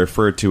what I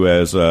refer to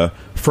as a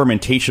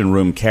fermentation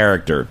room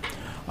character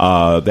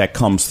that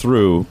comes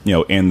through,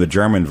 in the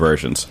German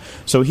versions.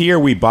 So here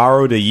we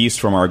borrowed a yeast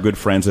from our good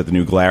friends at the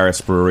New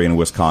Glarus Brewery in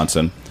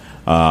Wisconsin,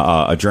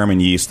 a German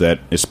yeast that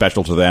is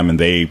special to them, and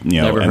they,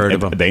 Never heard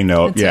of them. They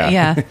know,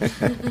 Yeah.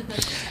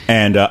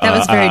 And That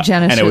was very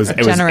generous. And it was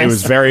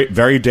generous. very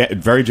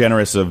very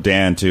generous of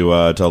Dan to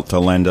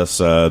lend us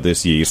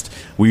this yeast.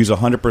 We use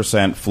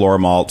 100% floor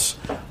malts,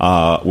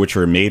 which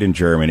are made in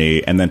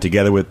Germany, and then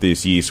together with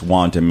this yeast,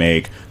 want to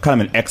make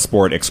kind of an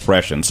export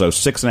expression. So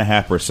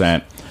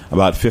 6.5%,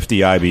 about 50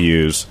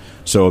 IBUs.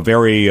 So a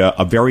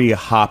very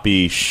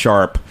hoppy,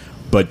 sharp,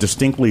 but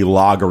distinctly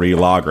lagery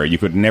lager. You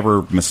could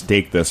never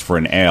mistake this for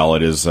an ale.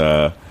 It is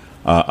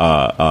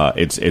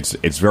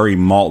it's very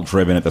malt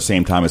driven at the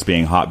same time as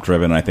being hop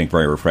driven, and I think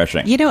very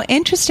refreshing.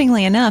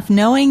 Interestingly enough,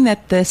 knowing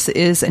that this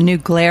is a New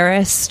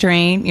Glarus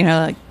strain,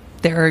 like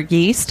their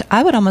yeast,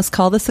 I would almost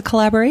call this a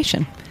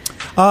collaboration.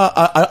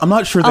 I'm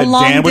not sure that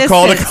long Dan would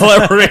call it a distance.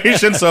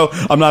 collaboration, so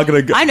I'm not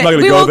going to. I know I'm not going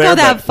we to go won't there. go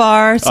that but,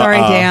 far. Sorry,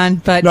 Dan,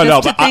 but no,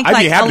 just to but think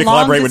I'd be happy to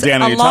collaborate with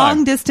Dan a anytime.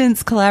 long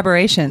distance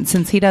collaboration,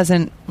 since he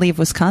doesn't leave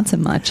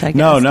Wisconsin much. I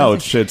guess. No,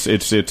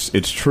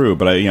 it's true.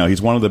 But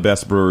he's one of the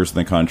best brewers in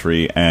the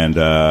country, and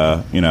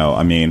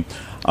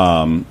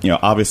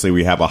obviously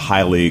we have a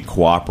highly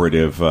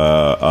cooperative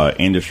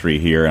industry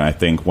here, and I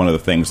think one of the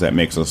things that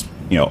makes us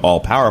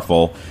all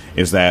powerful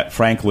is that,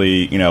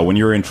 frankly, when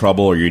you're in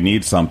trouble or you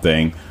need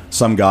something,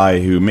 some guy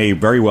who may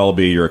very well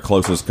be your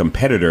closest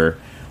competitor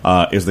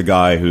is the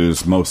guy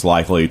who's most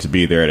likely to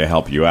be there to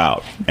help you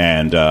out.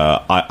 And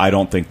I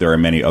don't think there are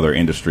many other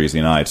industries in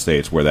the United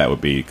States where that would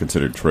be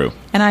considered true.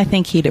 And I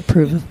think he'd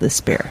approve of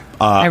this beer.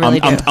 I really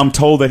do. I'm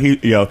told that he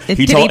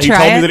told me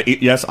that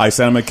yes, I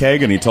sent him a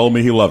keg and he told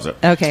me he loves it.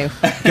 Okay.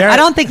 I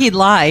don't think he'd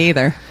lie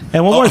either.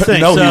 And one more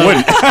thing. No,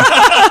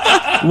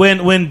 he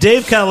wouldn't. When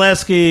Dave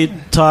Kowalski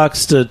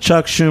talks to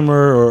Chuck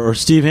Schumer or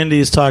Steve Hindy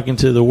is talking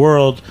to the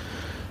world,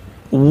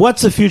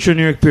 what's the future of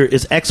New York beer?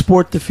 Is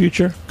export the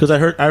future? Because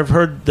I've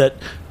heard that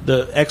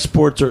the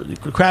exports or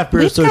craft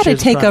beer We've got to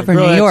associations take trying over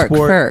grow New York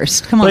export.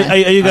 first. Come on. But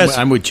are you guys?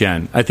 I'm with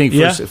Jen. I think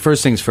Yeah?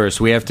 first things first,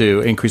 we have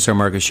to increase our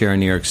market share in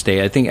New York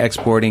State. I think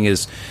exporting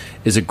is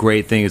a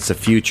great thing. It's the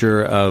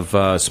future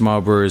of small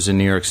brewers in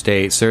New York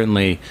State.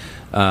 Certainly,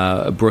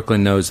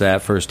 Brooklyn knows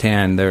that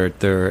firsthand.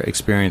 They're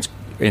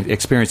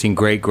experiencing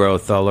great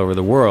growth all over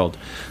the world.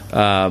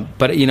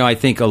 But I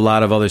think a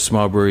lot of other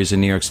small breweries in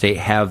New York State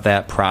have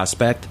that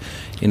prospect.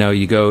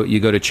 You go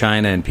to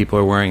China and people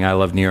are wearing "I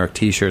Love New York"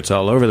 T-shirts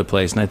all over the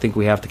place, and I think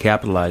we have to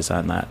capitalize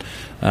on that.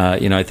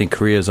 I think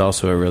Korea is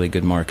also a really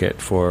good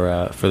market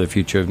for the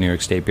future of New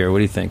York State beer. What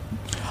do you think?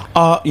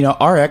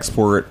 Our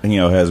export,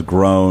 has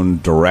grown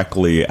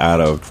directly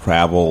out of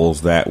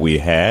travels that we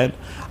had,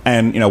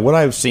 and what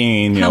I've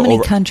seen, How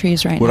many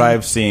countries right what now?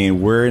 I've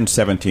seen, we're in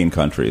 17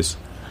 countries.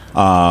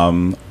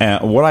 And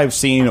what I've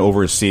seen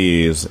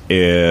overseas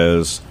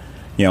is,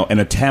 an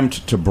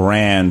attempt to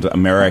brand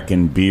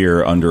American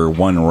beer under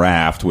one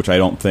raft, which I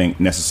don't think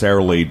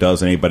necessarily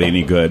does anybody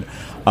any good.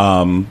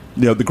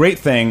 The great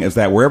thing is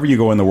that wherever you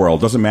go in the world,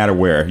 doesn't matter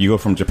where, you go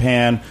from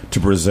Japan to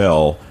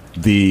Brazil,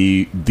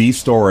 the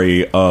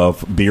story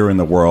of beer in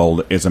the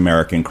world is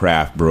American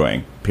craft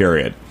brewing,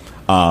 period.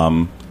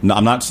 I'm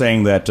not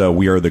saying that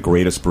we are the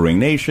greatest brewing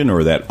nation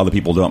or that other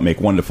people don't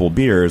make wonderful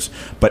beers,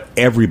 but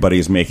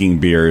everybody's making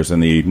beers in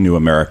the new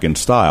American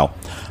style.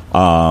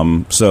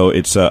 So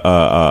it's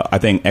I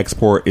think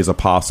export is a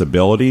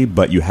possibility,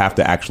 but you have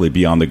to actually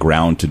be on the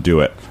ground to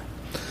do it.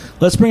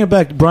 Let's bring it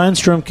back. Brian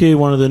Strumke,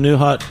 one of the new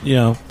hot,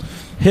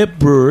 hip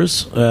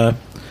brewers.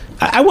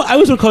 I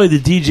was going to call you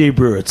the DJ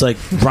brewer. It's like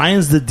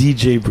Brian's the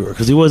DJ brewer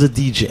because he was a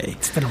DJ.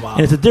 It's been a while.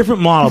 And it's a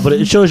different model, but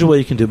it shows you what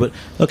you can do. But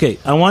okay,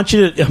 I want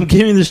you to. I'm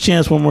giving you this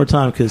chance one more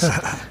time because,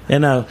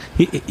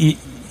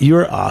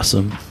 you're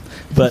awesome,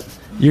 but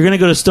you're going to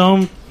go to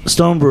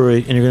Stone Brewery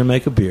and you're going to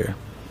make a beer.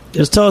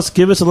 Just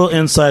give us a little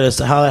insight as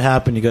to how that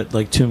happened. You got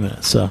like 2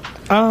 minutes, so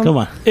come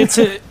on. It's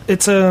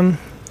a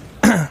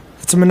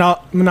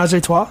menage a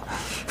trois,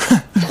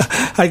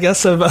 I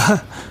guess, of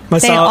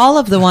myself. All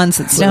of the ones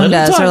that Stone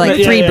does are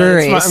like three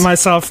breweries. It's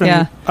myself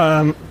and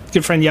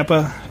good friend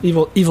Yepa,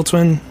 Evil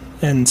Twin,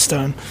 and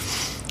Stone.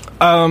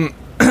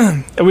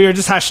 we were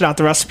just hashing out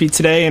the recipe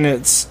today, and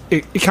it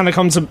kind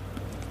of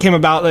came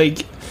about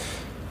like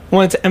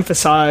wanted to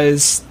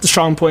emphasize the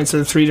strong points of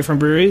the 3 different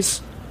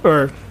breweries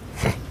or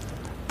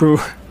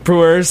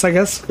brewers, I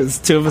guess, because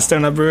 2 of us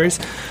don't have breweries.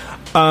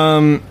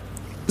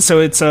 So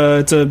it's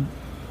a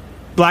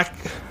black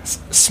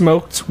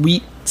smoked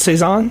wheat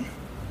saison.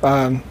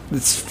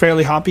 It's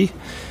fairly hoppy.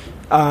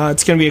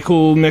 It's going to be a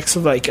cool mix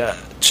of like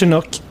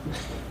Chinook,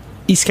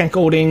 East Kent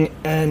Golding,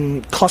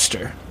 and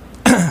Cluster.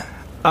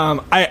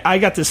 I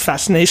got this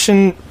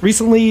fascination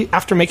recently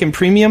after making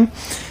Premium,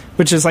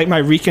 which is like my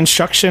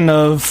reconstruction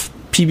of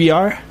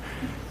PBR.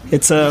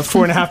 It's a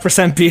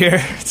 4.5% beer.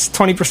 It's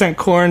 20%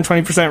 corn,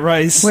 20%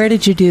 rice. Where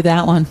did you do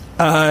that one?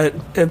 A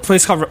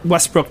place called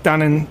Westbrook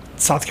down in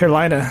South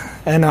Carolina,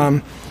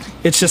 and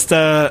it's just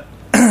I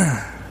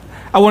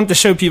wanted to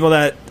show people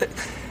that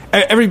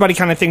everybody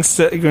kind of thinks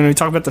that when we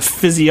talk about the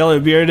fizzy yellow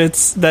beer,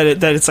 it's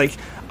like,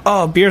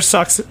 oh, beer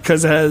sucks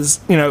because it has,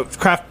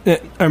 craft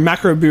or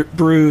macro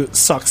brew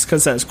sucks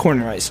because it has corn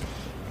and rice.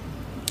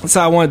 So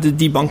I wanted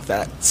to debunk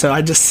that. So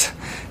I just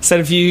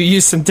said if you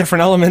use some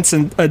different elements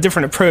and a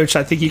different approach,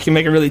 I think you can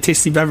make a really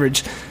tasty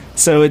beverage.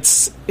 So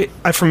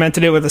I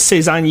fermented it with a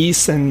Saison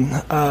yeast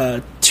and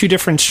 2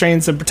 different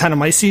strains of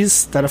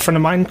Brettanomyces that a friend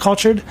of mine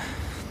cultured.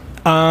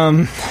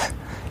 And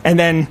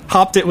then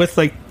hopped it with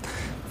like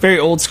very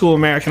old school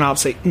American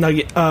hops, like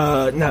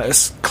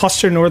it's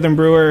Cluster Northern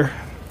Brewer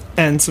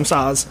and some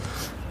Saaz,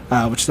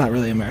 which is not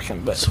really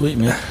American, but sweet,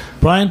 man.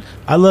 Brian,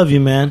 I love you,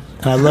 man,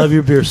 and I love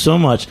your beer so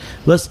much.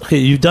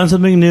 You've done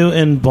something new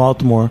in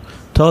Baltimore.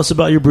 Tell us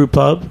about your brew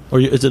pub, or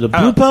is it a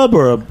brew pub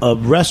or a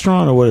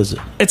restaurant, or what is it?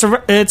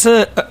 It's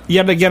a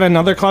yet again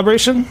another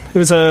collaboration. It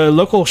was a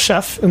local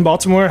chef in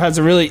Baltimore, has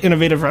a really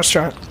innovative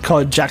restaurant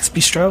called Jack's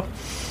Bistro.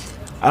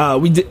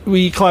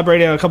 We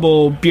collaborated on a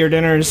couple beer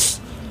dinners.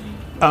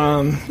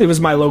 It was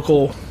my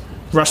local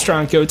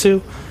restaurant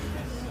go-to,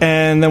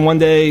 and then one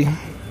day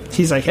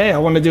he's like, hey, I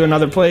want to do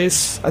another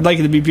place. I'd like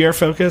it to be beer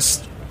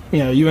focused.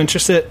 You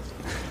interested?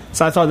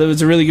 So I thought that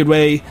was a really good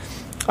way,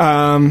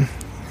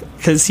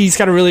 because he's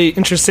got a really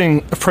interesting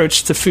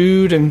approach to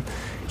food, and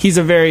he's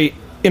a very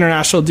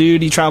international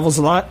dude. He travels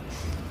a lot.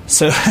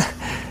 So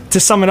to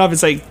sum it up,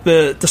 it's like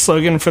the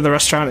slogan for the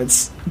restaurant,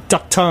 it's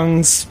duck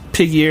tongues,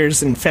 pig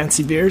ears, and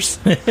fancy beers.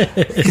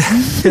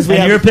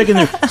 You're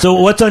picking so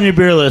what's on your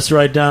beer list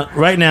right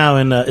now?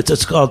 And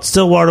it's called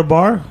Stillwater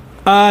Bar.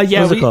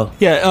 Yeah. What's it called?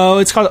 Yeah.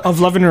 It's called Of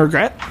Love and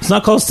Regret. It's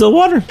not called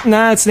Stillwater.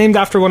 Nah, it's named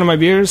after one of my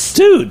beers,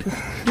 dude.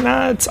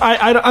 Nah,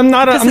 I'm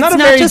not it's not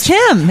just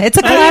him. It's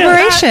a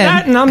collaboration.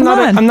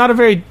 I'm not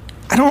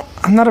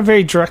a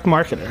very direct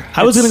marketer.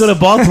 I was going to go to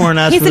Baltimore and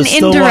ask He's for the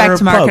an indirect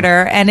Stillwater pub.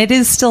 marketer, and it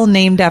is still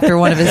named after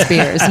one of his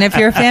beers. And if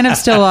you're a fan of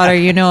Stillwater,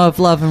 you know Of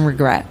Love and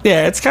Regret.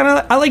 Yeah, it's kind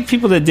of, I like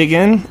people to dig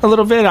in a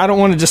little bit. I don't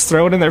want to just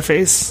throw it in their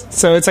face.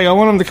 So it's like I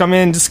want them to come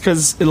in just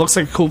because it looks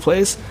like a cool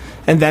place,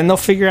 and then they'll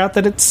figure out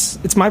that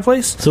it's my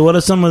place. So what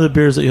are some of the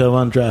beers that you have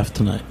on draft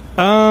tonight?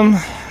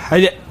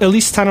 At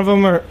least 10 of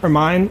them are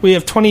mine. We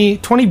have 20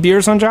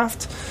 beers on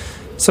draft,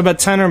 so about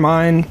 10 are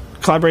mine.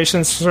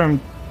 Collaborations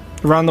from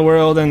around the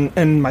world,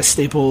 and my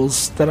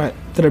staples that I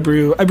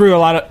brew. I brew a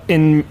lot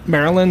in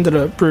Maryland at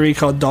a brewery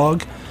called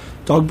Dog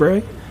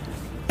Brewery,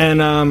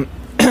 and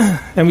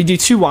and we do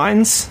 2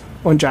 wines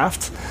on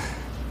draft,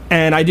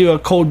 and I do a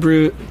cold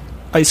brew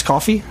iced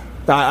coffee.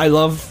 I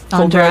love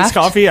cold brew iced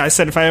coffee. I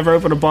said if I ever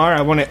open a bar,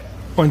 I want it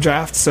on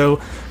draft. So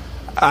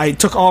I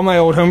took all my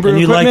old homebrew and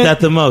you equipment. like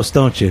that the most,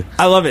 don't you?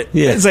 I love it.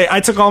 Yeah. It's like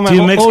I took all my. Do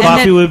you mix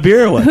coffee with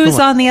beer or what? Who's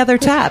on the other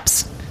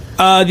taps?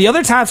 The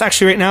other taps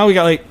actually right now we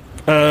got like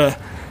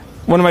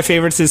one of my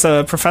favorites is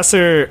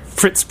Professor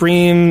Fritz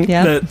Bream,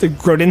 the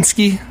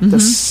Grodinski, the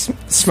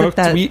smoked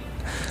wheat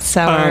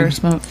sour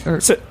smoke.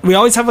 So we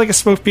always have like a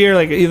smoked beer,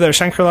 like either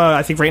Shankala.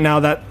 I think right now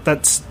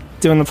that's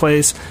doing the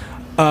place.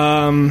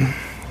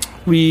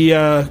 We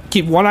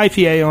keep one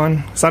IPA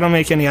on, because I don't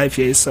make any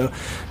IPAs. So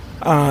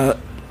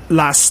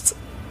last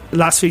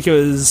week it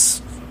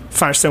was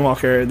Firestone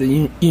Walker,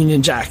 the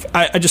Union Jack.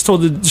 I just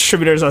told the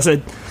distributors, I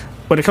said,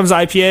 when it comes to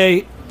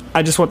IPA,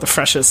 I just want the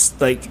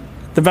freshest, like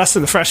the best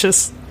of the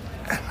freshest,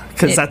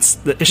 because that's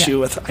the issue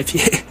with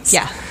IPAs.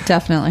 Yeah,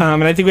 definitely.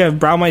 And I think we have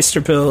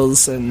Braumeister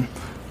pills, and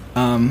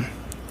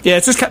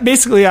it's just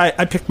basically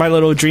I picked my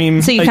little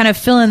dream. So you kind of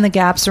fill in the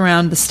gaps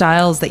around the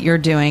styles that you're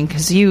doing,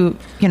 because you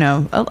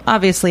know,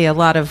 obviously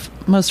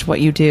most of what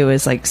you do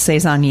is like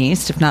Saison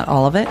yeast, if not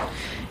all of it.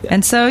 Yeah.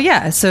 And so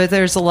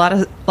there's a lot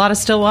of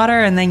Stillwater,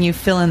 and then you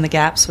fill in the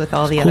gaps with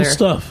all the cool other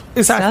stuff.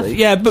 Exactly. Stuff.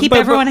 Yeah, keep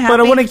everyone happy. But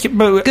I want to keep,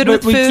 good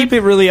with we food. keep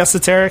it really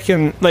esoteric,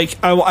 and like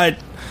I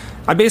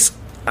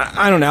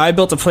don't know. I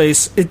built a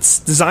place. It's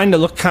designed to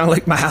look kind of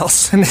like my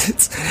house, and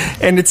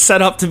it's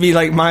set up to be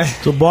like my.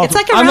 It's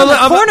like around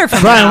the corner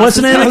from Brian. What's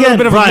the name again? A little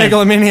bit of a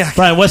megalomaniac.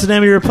 Brian, what's the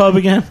name of your pub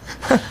again?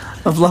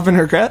 Of Love and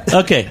Regret.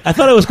 Okay, I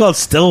thought it was called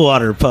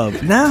Stillwater Pub.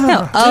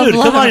 No, dude,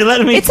 come on, you're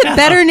letting me. It's a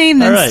better name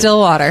than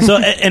Stillwater. So,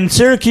 in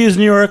Syracuse,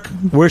 New York,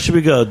 where should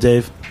we go,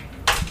 Dave?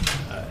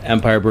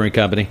 Empire Brewing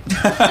Company.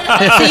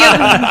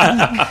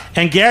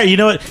 And Gary, you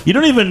know what? You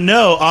don't even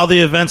know all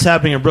the events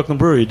happening in Brooklyn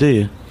Brewery, do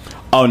you?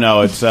 Oh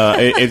no,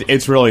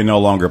 it's really no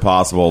longer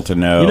possible to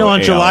know. You know,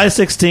 on ale. July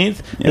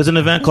 16th, there's an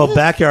event called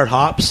Backyard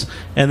Hops,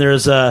 and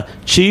there's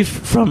Chief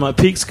from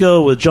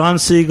Peekskill with John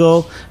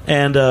Siegel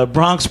and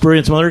Bronx Brewery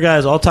and some other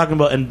guys all talking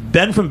about, and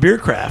Ben from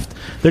Beercraft.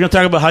 They're going to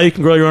talk about how you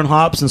can grow your own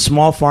hops and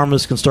small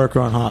farmers can start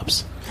growing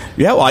hops.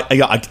 Yeah, well,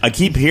 I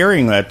keep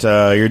hearing that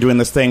you're doing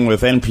this thing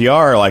with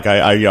NPR. Like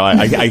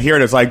I hear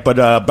it. It's like, but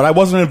I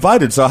wasn't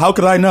invited, so how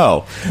could I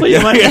know? Well,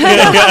 you might,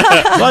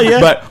 well,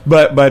 yeah.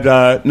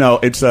 But no,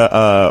 it's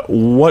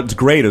what's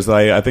great is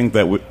I think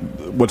that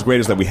what's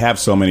great is that we have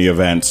so many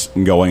events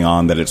going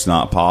on that it's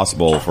not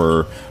possible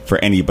for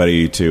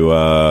anybody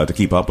to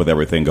keep up with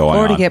everything going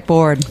on Or to get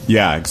bored.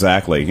 Yeah,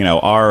 exactly. You know,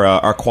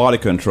 our quality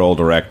control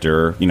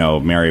director, you know,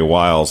 Mary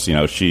Wiles, you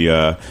know, she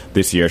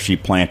this year she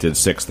planted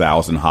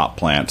 6,000 hop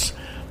plants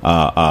in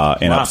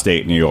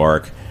upstate New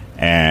York,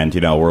 and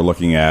you know, we're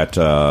looking at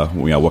you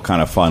know, what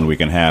kind of fun we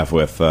can have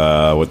with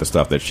the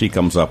stuff that she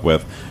comes up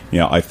with. You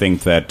know, I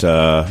think that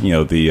you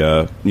know,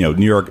 the you know,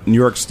 New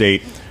York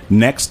State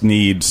next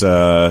needs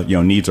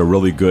needs a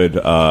really good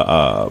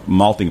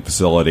malting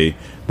facility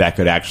that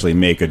could actually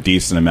make a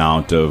decent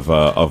amount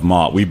of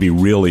malt. We'd be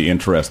really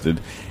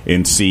interested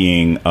in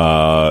seeing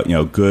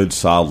good,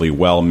 solidly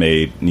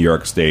well-made New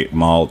York State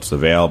malts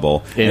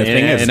available.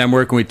 And I'm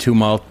working with 2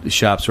 malt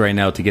shops right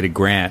now to get a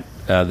grant.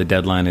 The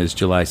deadline is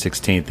July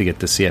 16th to get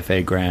the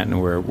CFA grant,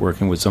 and we're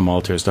working with some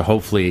malters to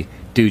hopefully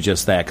do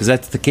just that, because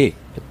that's the key.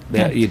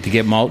 To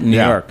get malt in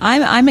New York.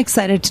 I'm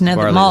excited to know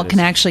that malt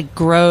can actually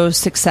grow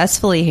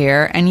successfully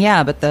here, and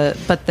but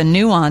the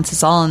nuance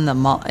is all in the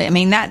malt. I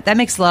mean, that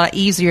makes it a lot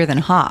easier than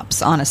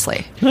hops,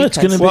 honestly. No,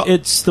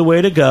 it's the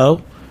way to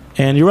go.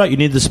 And you're right. You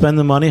need to spend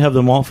the money, have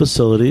the malt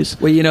facilities.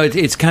 Well, you know,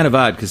 it's kind of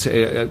odd because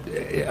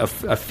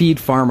a feed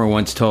farmer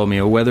once told me,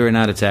 whether or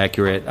not it's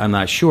accurate, I'm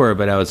not sure.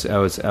 But I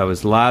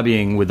was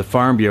lobbying with the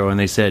Farm Bureau, and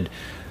they said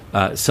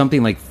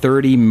something like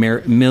 30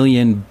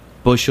 million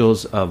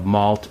bushels of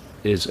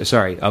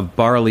of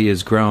barley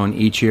is grown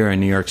each year in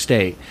New York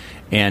State,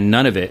 and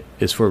none of it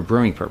is for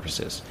brewing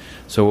purposes.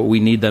 So what we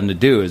need them to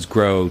do is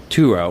grow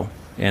 2-row,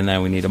 and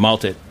then we need to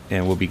malt it,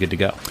 and we'll be good to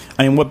go.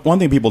 I mean, one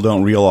thing people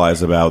don't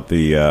realize about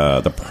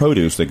the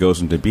produce that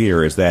goes into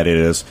beer is that it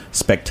is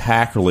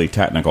spectacularly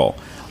technical.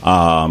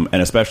 And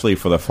especially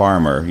for the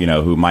farmer, you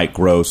know, who might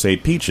grow, say,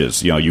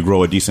 peaches. You know, you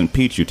grow a decent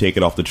peach, you take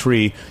it off the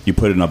tree, you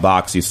put it in a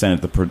box, you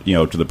send it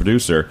to the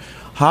producer.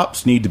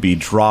 Hops need to be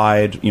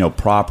dried, you know,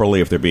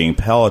 properly. If they're being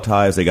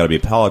pelletized, they got to be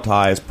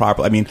pelletized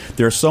properly. I mean,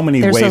 there are so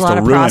many ways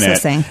to ruin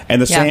processing. it.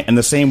 And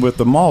the same with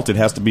the malt. It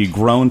has to be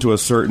grown to a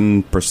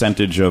certain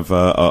percentage of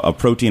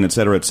protein, et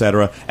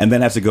cetera, and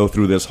then has to go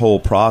through this whole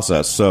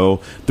process. So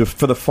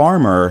for the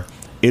farmer,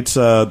 it's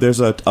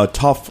there's a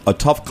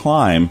tough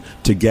climb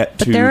to get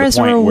to. But there the is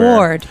point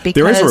reward where because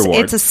there is a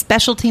reward. it's a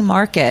specialty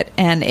market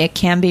and it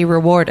can be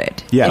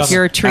rewarded. Yes. If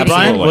you're treating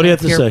Brian, what do you have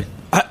to say?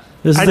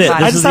 This is it.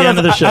 This is the end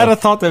of the show. I had a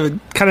thought that would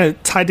kind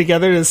of tie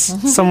together this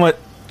somewhat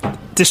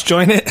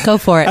disjointed Go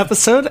for it.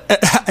 episode.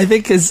 I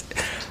think is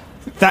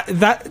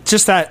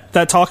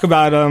that talk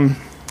about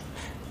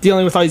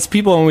dealing with all these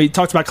people, and we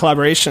talked about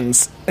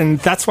collaborations, and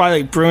that's why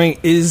like brewing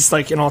is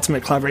like an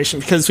ultimate collaboration,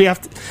 because we have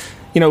to,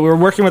 you know, we're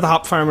working with the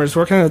hop farmers,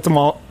 working with the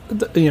malt,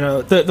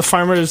 the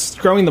farmers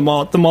growing the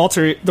malt, the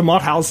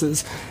malt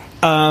houses.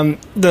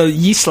 The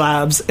yeast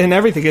labs and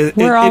everything.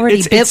 We're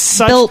already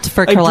built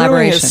for collaboration.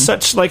 Brewing is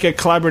such like a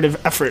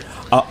collaborative effort.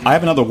 I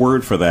have another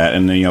word for that,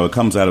 and you know, it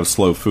comes out of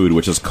slow food,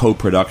 which is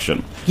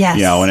co-production. Yes.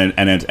 You know,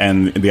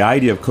 and the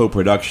idea of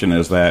co-production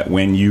is that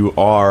when you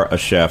are a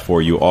chef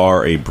or you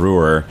are a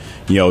brewer,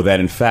 you know,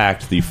 that in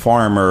fact the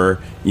farmer,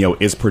 you know,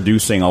 is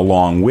producing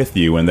along with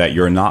you, and that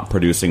you're not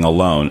producing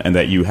alone, and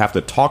that you have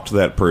to talk to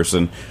that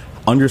person,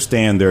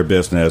 understand their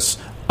business,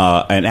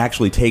 and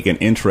actually take an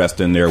interest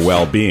in their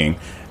well-being.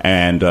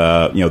 And,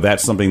 you know,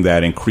 that's something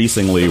that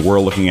increasingly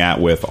we're looking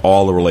at with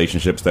all the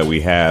relationships that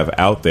we have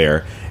out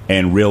there,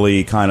 and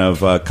really kind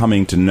of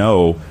coming to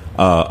know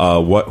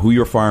who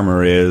your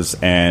farmer is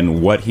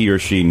and what he or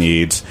she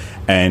needs,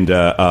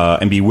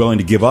 and be willing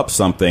to give up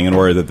something in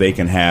order that they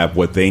can have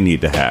what they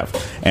need to have.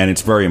 And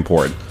it's very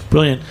important.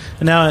 Brilliant.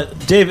 And now,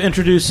 Dave,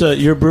 introduce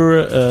your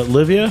brewer,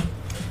 Olivia.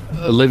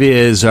 Olivia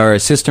is our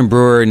assistant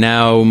brewer,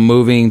 now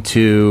moving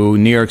to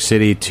New York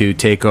City to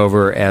take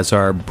over as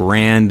our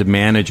brand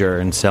manager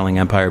and selling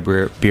Empire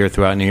beer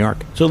throughout New York.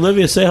 So,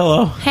 Olivia, say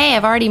hello. Hey,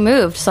 I've already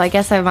moved, so I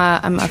guess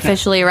I'm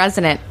officially a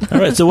resident. All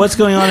right, so what's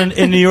going on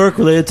in New York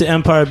related to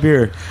Empire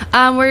Beer?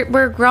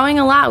 We're growing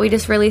a lot. We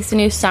just released a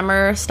new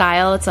summer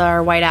style. It's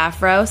our White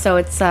Afro, so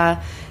it's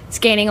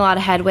gaining a lot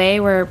of headway.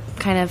 We're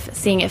kind of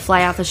seeing it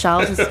fly off the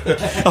shelves.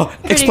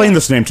 Explain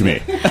this name to me.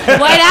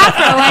 White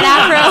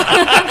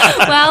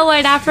Afro. Well,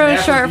 White Afro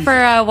is short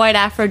for White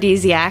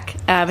Aphrodisiac.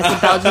 It's a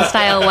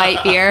Belgian-style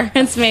white beer.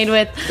 It's made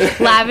with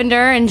lavender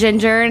and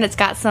ginger, and it's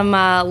got some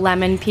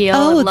lemon peel.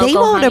 Oh, and local they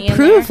won't honey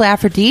approve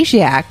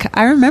aphrodisiac.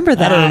 I remember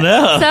that. I don't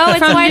know. So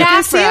it's White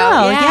Afro.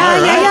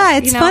 Yeah.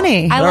 It's You know,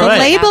 funny. I the love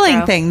labeling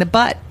Afro. thing, the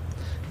butt.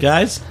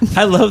 Guys,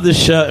 I love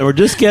this show. We're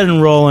just getting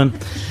rolling,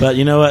 but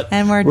you know what?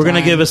 And we're going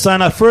to done. give a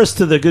sign-off first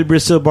to the Good Beer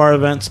Seal Bar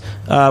events.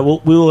 We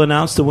will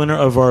announce the winner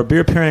of our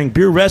beer pairing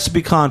beer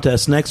recipe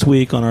contest next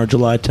week on our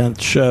July 10th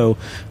show.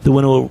 The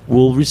winner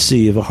will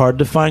receive a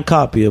hard-to-find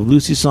copy of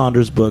Lucy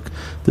Saunders' book,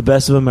 The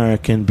Best of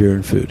American Beer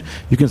and Food.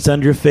 You can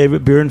send your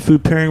favorite beer and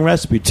food pairing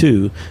recipe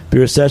to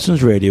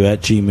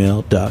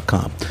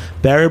beersessionsradio@gmail.com.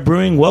 Barrier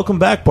Brewing, welcome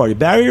back, party.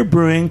 Barrier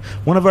Brewing,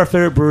 one of our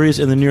favorite breweries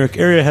in the New York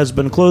area, has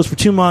been closed for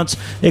 2 months,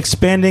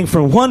 expanding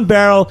from 1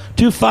 barrel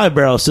to 5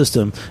 barrel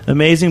system.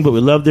 Amazing, but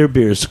we love their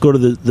beers. Go to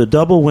the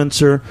Double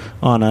Windsor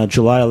on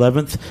July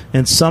 11th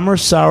and Summer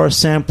Sour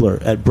Sampler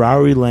at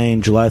Bowery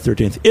Lane, July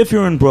 13th. If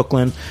you're in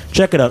Brooklyn,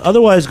 check it out.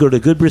 Otherwise, go to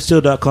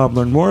goodbeersteel.com,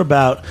 learn more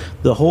about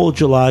the whole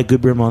July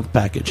Good Beer Month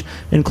package.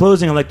 In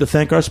closing, I'd like to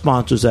thank our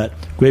sponsors at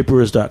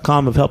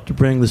greatbrewers.com who have helped to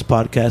bring this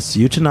podcast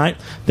to you tonight.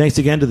 Thanks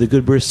again to the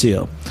Good Beer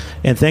Seal.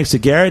 And thanks to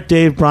Garrett,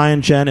 Dave,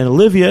 Brian, Jen, and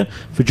Olivia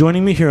for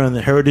joining me here on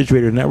the Heritage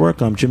Radio Network.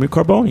 I'm Jimmy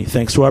Carboni.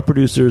 Thanks to our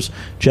producers,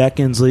 Jack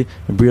Inslee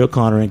and Brie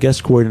O'Connor, and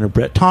guest coordinator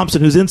Brett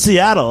Thompson, who's in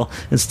Seattle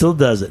and still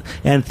does it.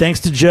 And thanks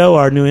to Joe,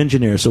 our new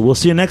engineer. So we'll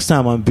see you next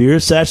time on Beer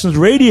Sessions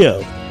Radio.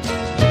 All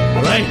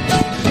right.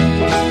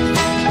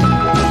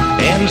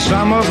 In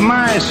some of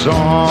my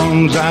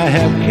songs, I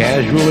have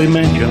casually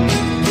mentioned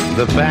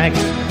the fact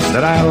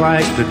that I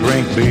like to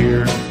drink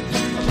beer.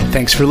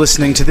 Thanks for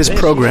listening to this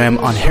program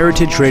on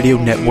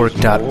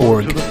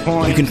heritageradionetwork.org.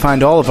 You can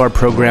find all of our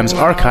programs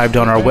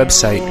archived on our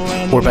website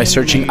or by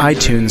searching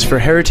iTunes for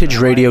Heritage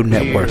Radio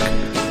Network.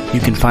 You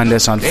can find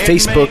us on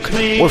Facebook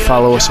or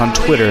follow us on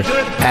Twitter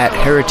at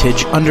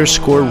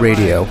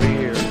 @heritage_radio.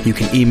 You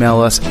can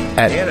email us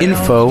at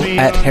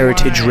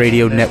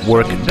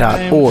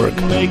info@heritageradionetwork.org.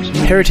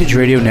 Heritage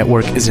Radio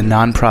Network is a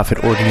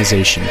non-profit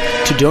organization.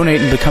 To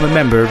donate and become a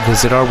member,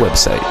 visit our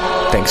website.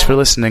 Thanks for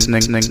listening.